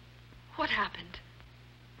 What happened?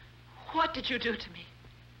 What did you do to me?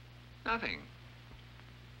 Nothing.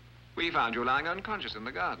 We found you lying unconscious in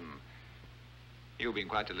the garden. You've been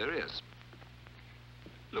quite delirious.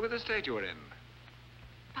 Look at the state you were in.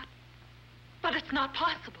 But it's not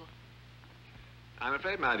possible. I'm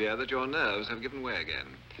afraid, my dear, that your nerves have given way again.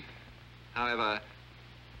 However,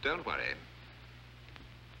 don't worry.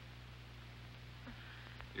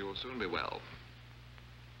 You'll soon be well.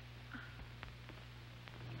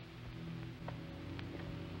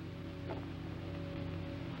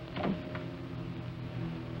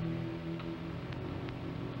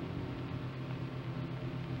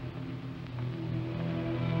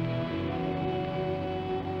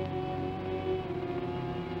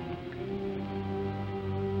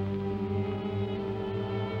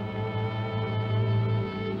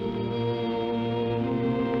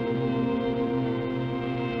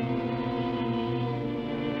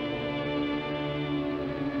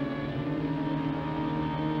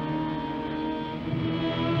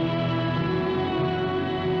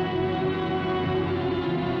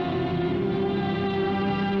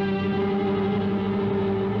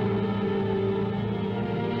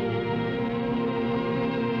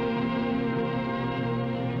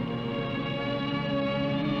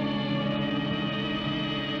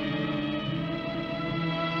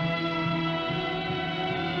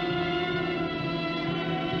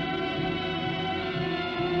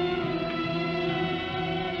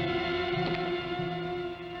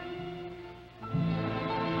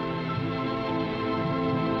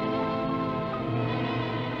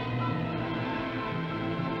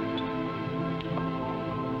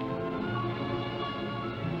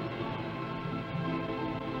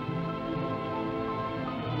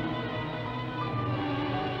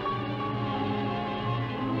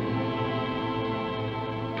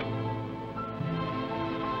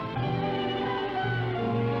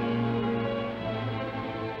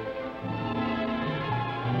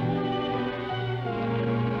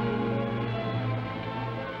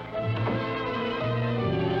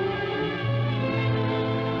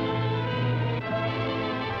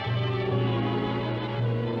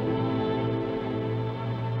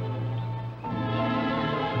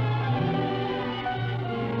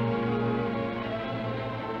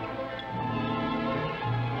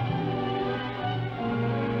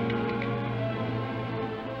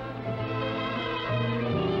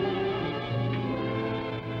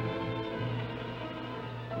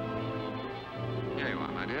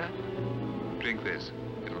 Cynthia, drink this.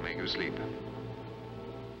 It'll make you sleep.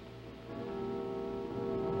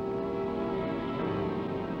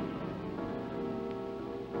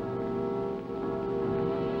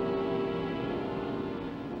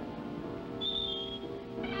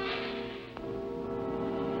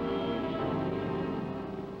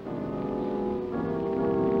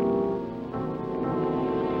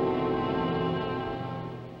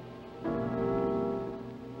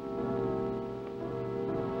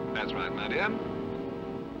 That's right, my dear. And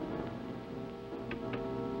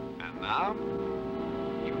now,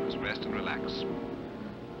 you must rest and relax.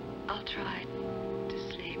 I'll try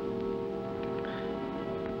to sleep.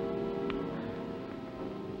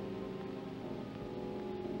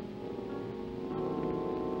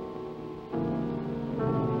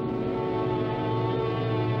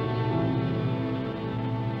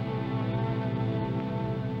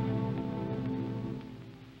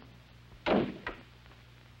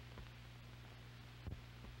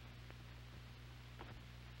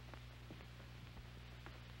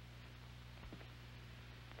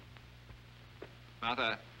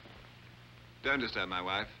 Martha, don't disturb my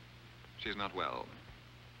wife. She's not well.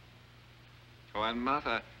 Oh, and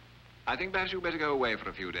Martha, I think perhaps you'd better go away for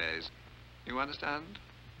a few days. You understand?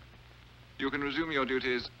 You can resume your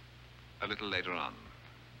duties a little later on.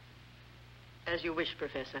 As you wish,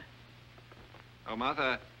 Professor. Oh,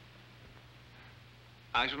 Martha,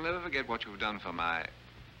 I shall never forget what you've done for my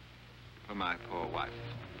poor wife.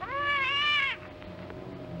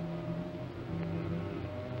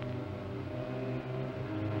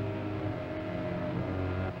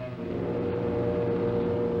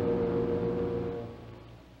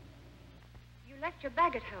 Your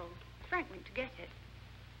bag at home. Frank went to get it.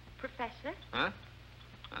 Professor? Huh?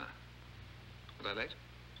 Ah. Was I late?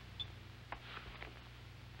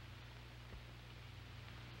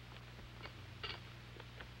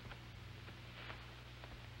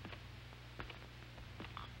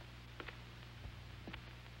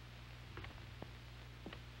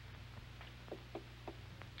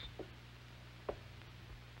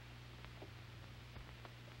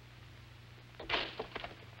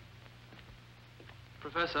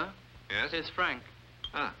 Professor? Yes? Here's Frank.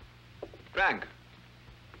 Ah. Frank.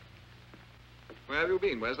 Where have you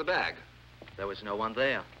been? Where's the bag? There was no one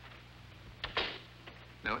there.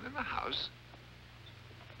 No one in the house?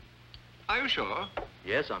 Are you sure?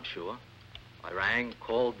 Yes, I'm sure. I rang,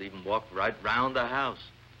 called, even walked right round the house.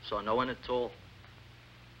 Saw no one at all.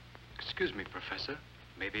 Excuse me, Professor.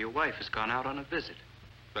 Maybe your wife has gone out on a visit.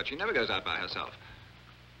 But she never goes out by herself.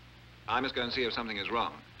 I must go and see if something is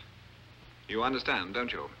wrong. You understand,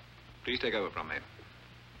 don't you? Please take over from me.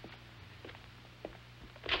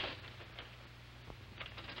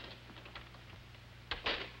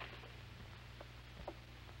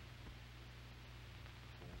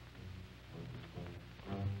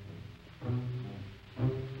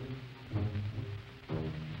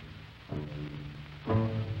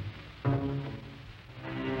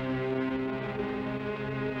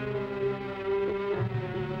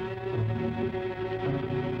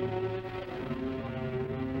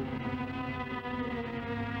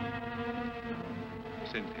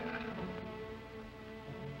 Cynthia.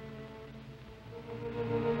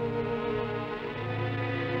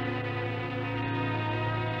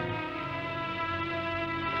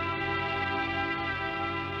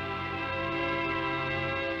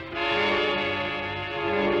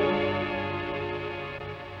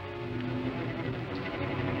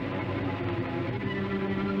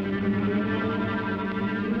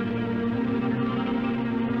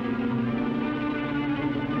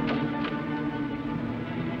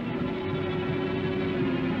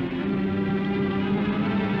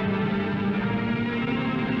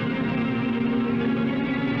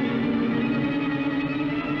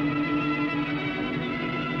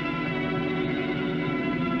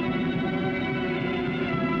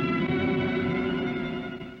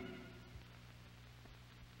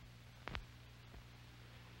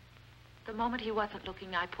 The moment he wasn't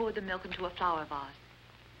looking, I poured the milk into a flower vase.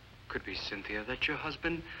 Could be Cynthia, that your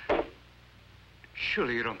husband.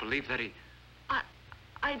 Surely you don't believe that he...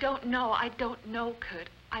 I don't know. I don't know, Kurt.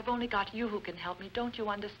 I've only got you who can help me. Don't you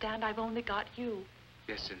understand? I've only got you.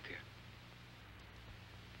 Yes, Cynthia.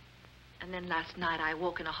 And then last night I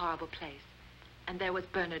woke in a horrible place. And there was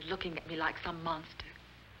Bernard looking at me like some monster.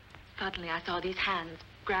 Suddenly I saw these hands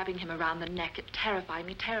grabbing him around the neck. It terrified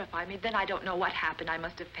me, terrified me. Then I don't know what happened. I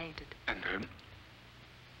must have fainted. And then?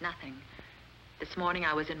 Nothing. This morning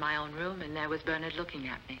I was in my own room and there was Bernard looking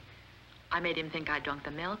at me. I made him think I'd drunk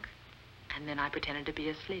the milk, and then I pretended to be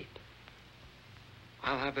asleep.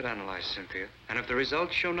 I'll have it analyzed, Cynthia. And if the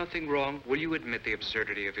results show nothing wrong, will you admit the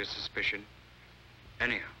absurdity of your suspicion?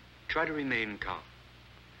 Anyhow, try to remain calm.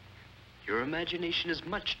 Your imagination is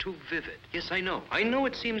much too vivid. Yes, I know. I know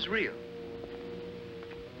it seems real.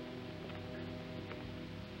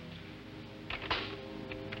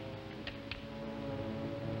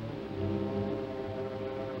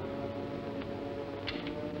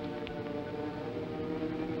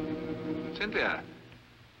 Cynthia,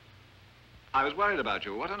 I was worried about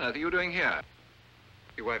you. What on earth are you doing here?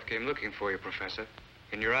 Your wife came looking for you, Professor.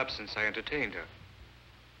 In your absence, I entertained her.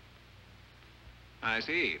 I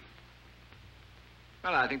see.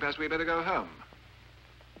 Well, I think perhaps we'd better go home.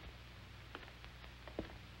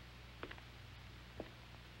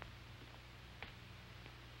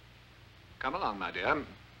 Come along, my dear.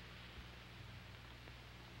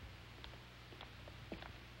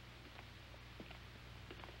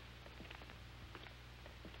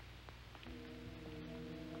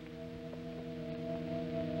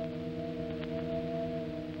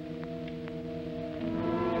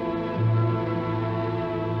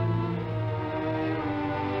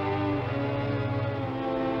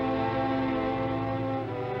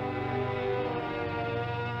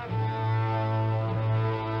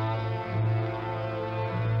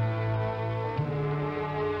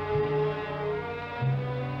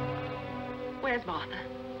 Where's Martha?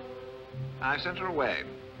 I sent her away.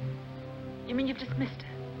 You mean you've dismissed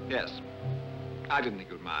her? Yes. I didn't think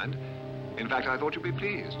you'd mind. In fact, I thought you'd be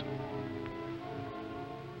pleased.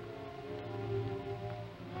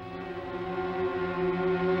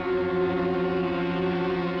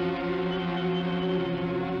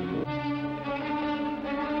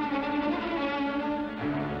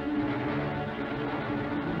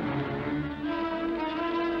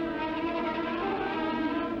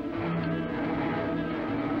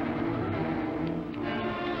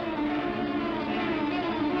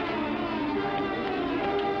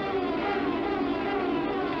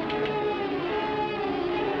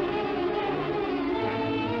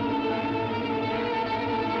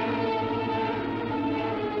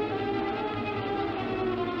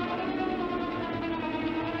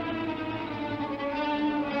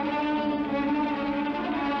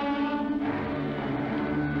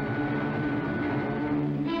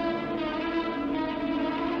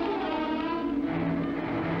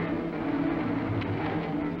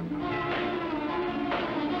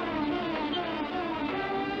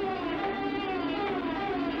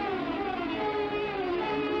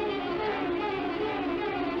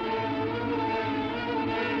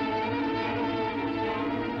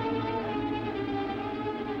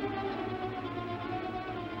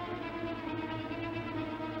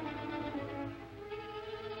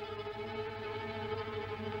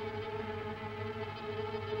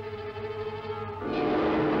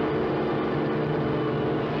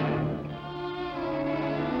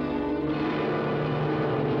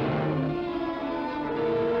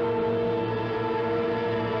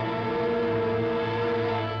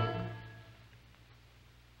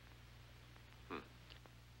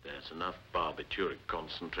 There's enough barbituric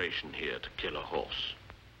concentration here to kill a horse.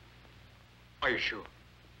 Are you sure?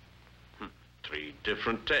 3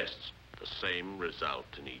 different tests, the same result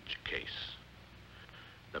in each case.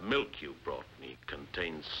 The milk you brought me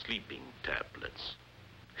contains sleeping tablets,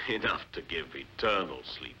 enough to give eternal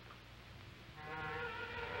sleep.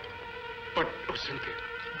 But, oh, Cynthia.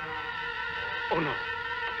 Oh, no.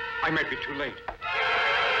 I might be too late.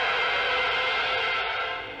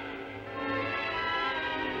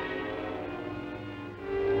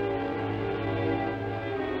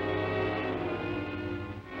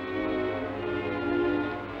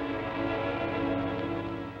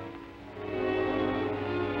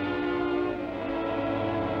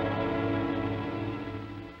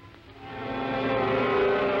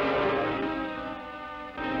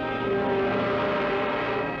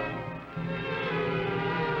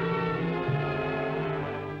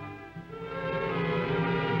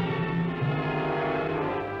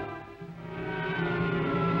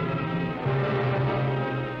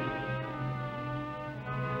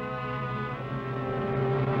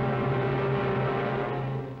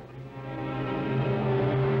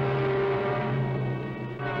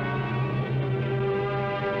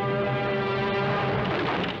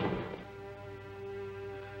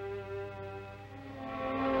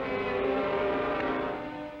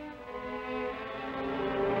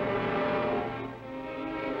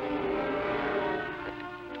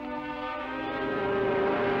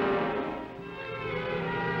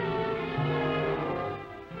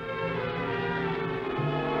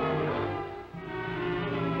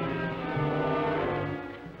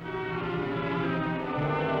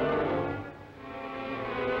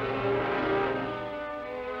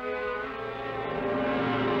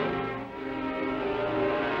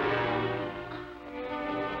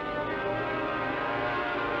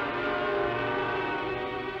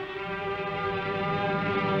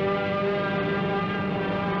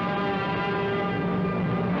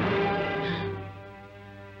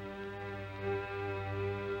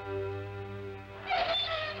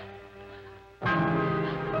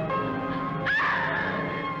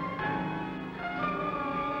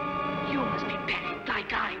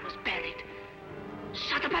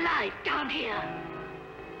 alive down here.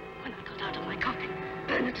 When I got out of my coffin,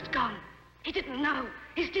 Bernard had gone. He didn't know.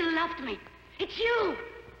 He still loved me. It's you.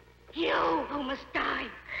 You who must die.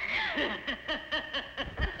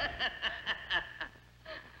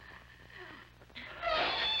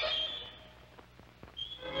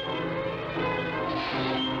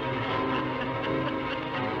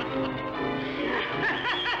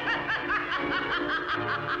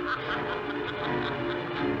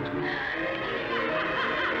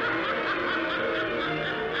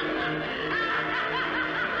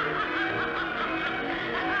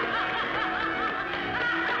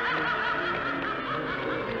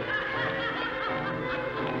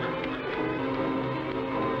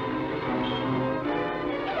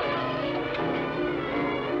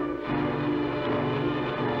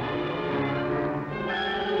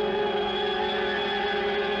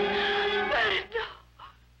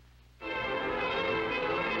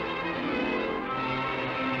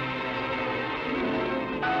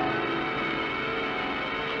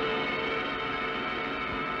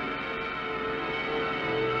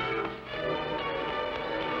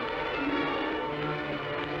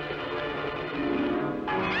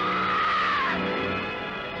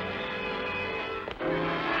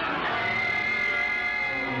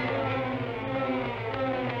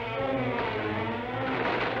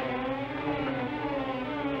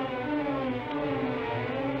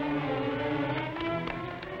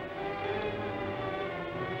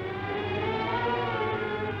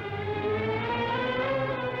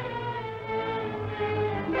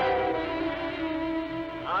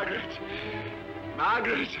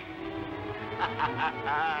 Margaret!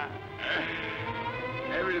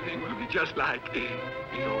 Everything will be just like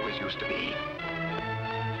it always used to be.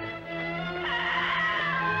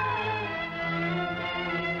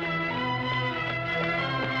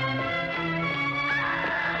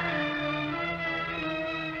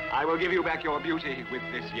 I will give you back your beauty with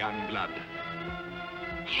this young blood.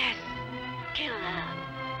 Yes, kill her.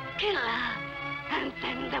 Kill her. And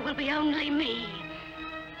then there will be only me.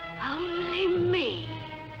 Only me.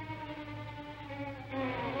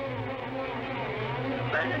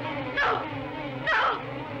 Bernard, no! No!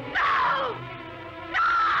 No! No!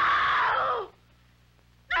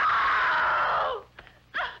 No!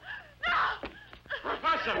 No!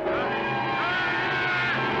 Professor!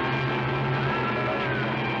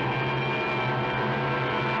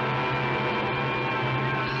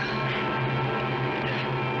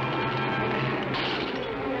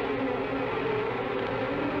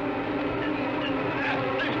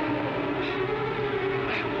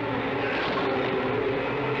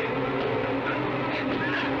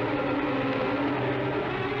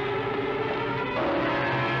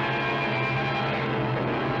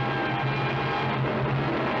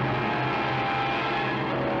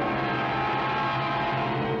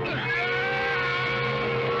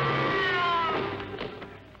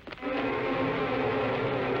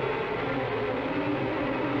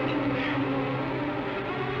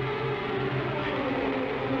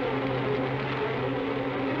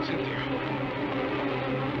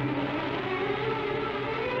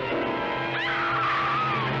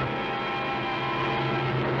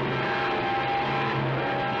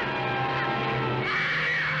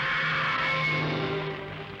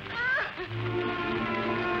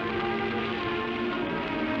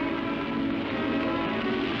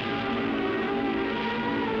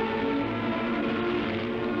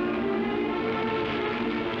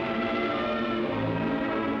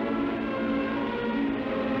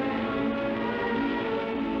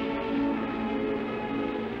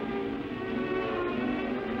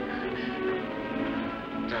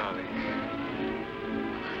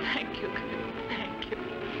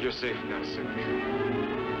 You're safe now, Cynthia.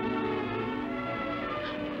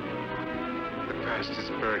 The past is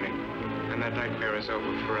burning, and that nightmare is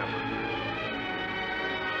over forever.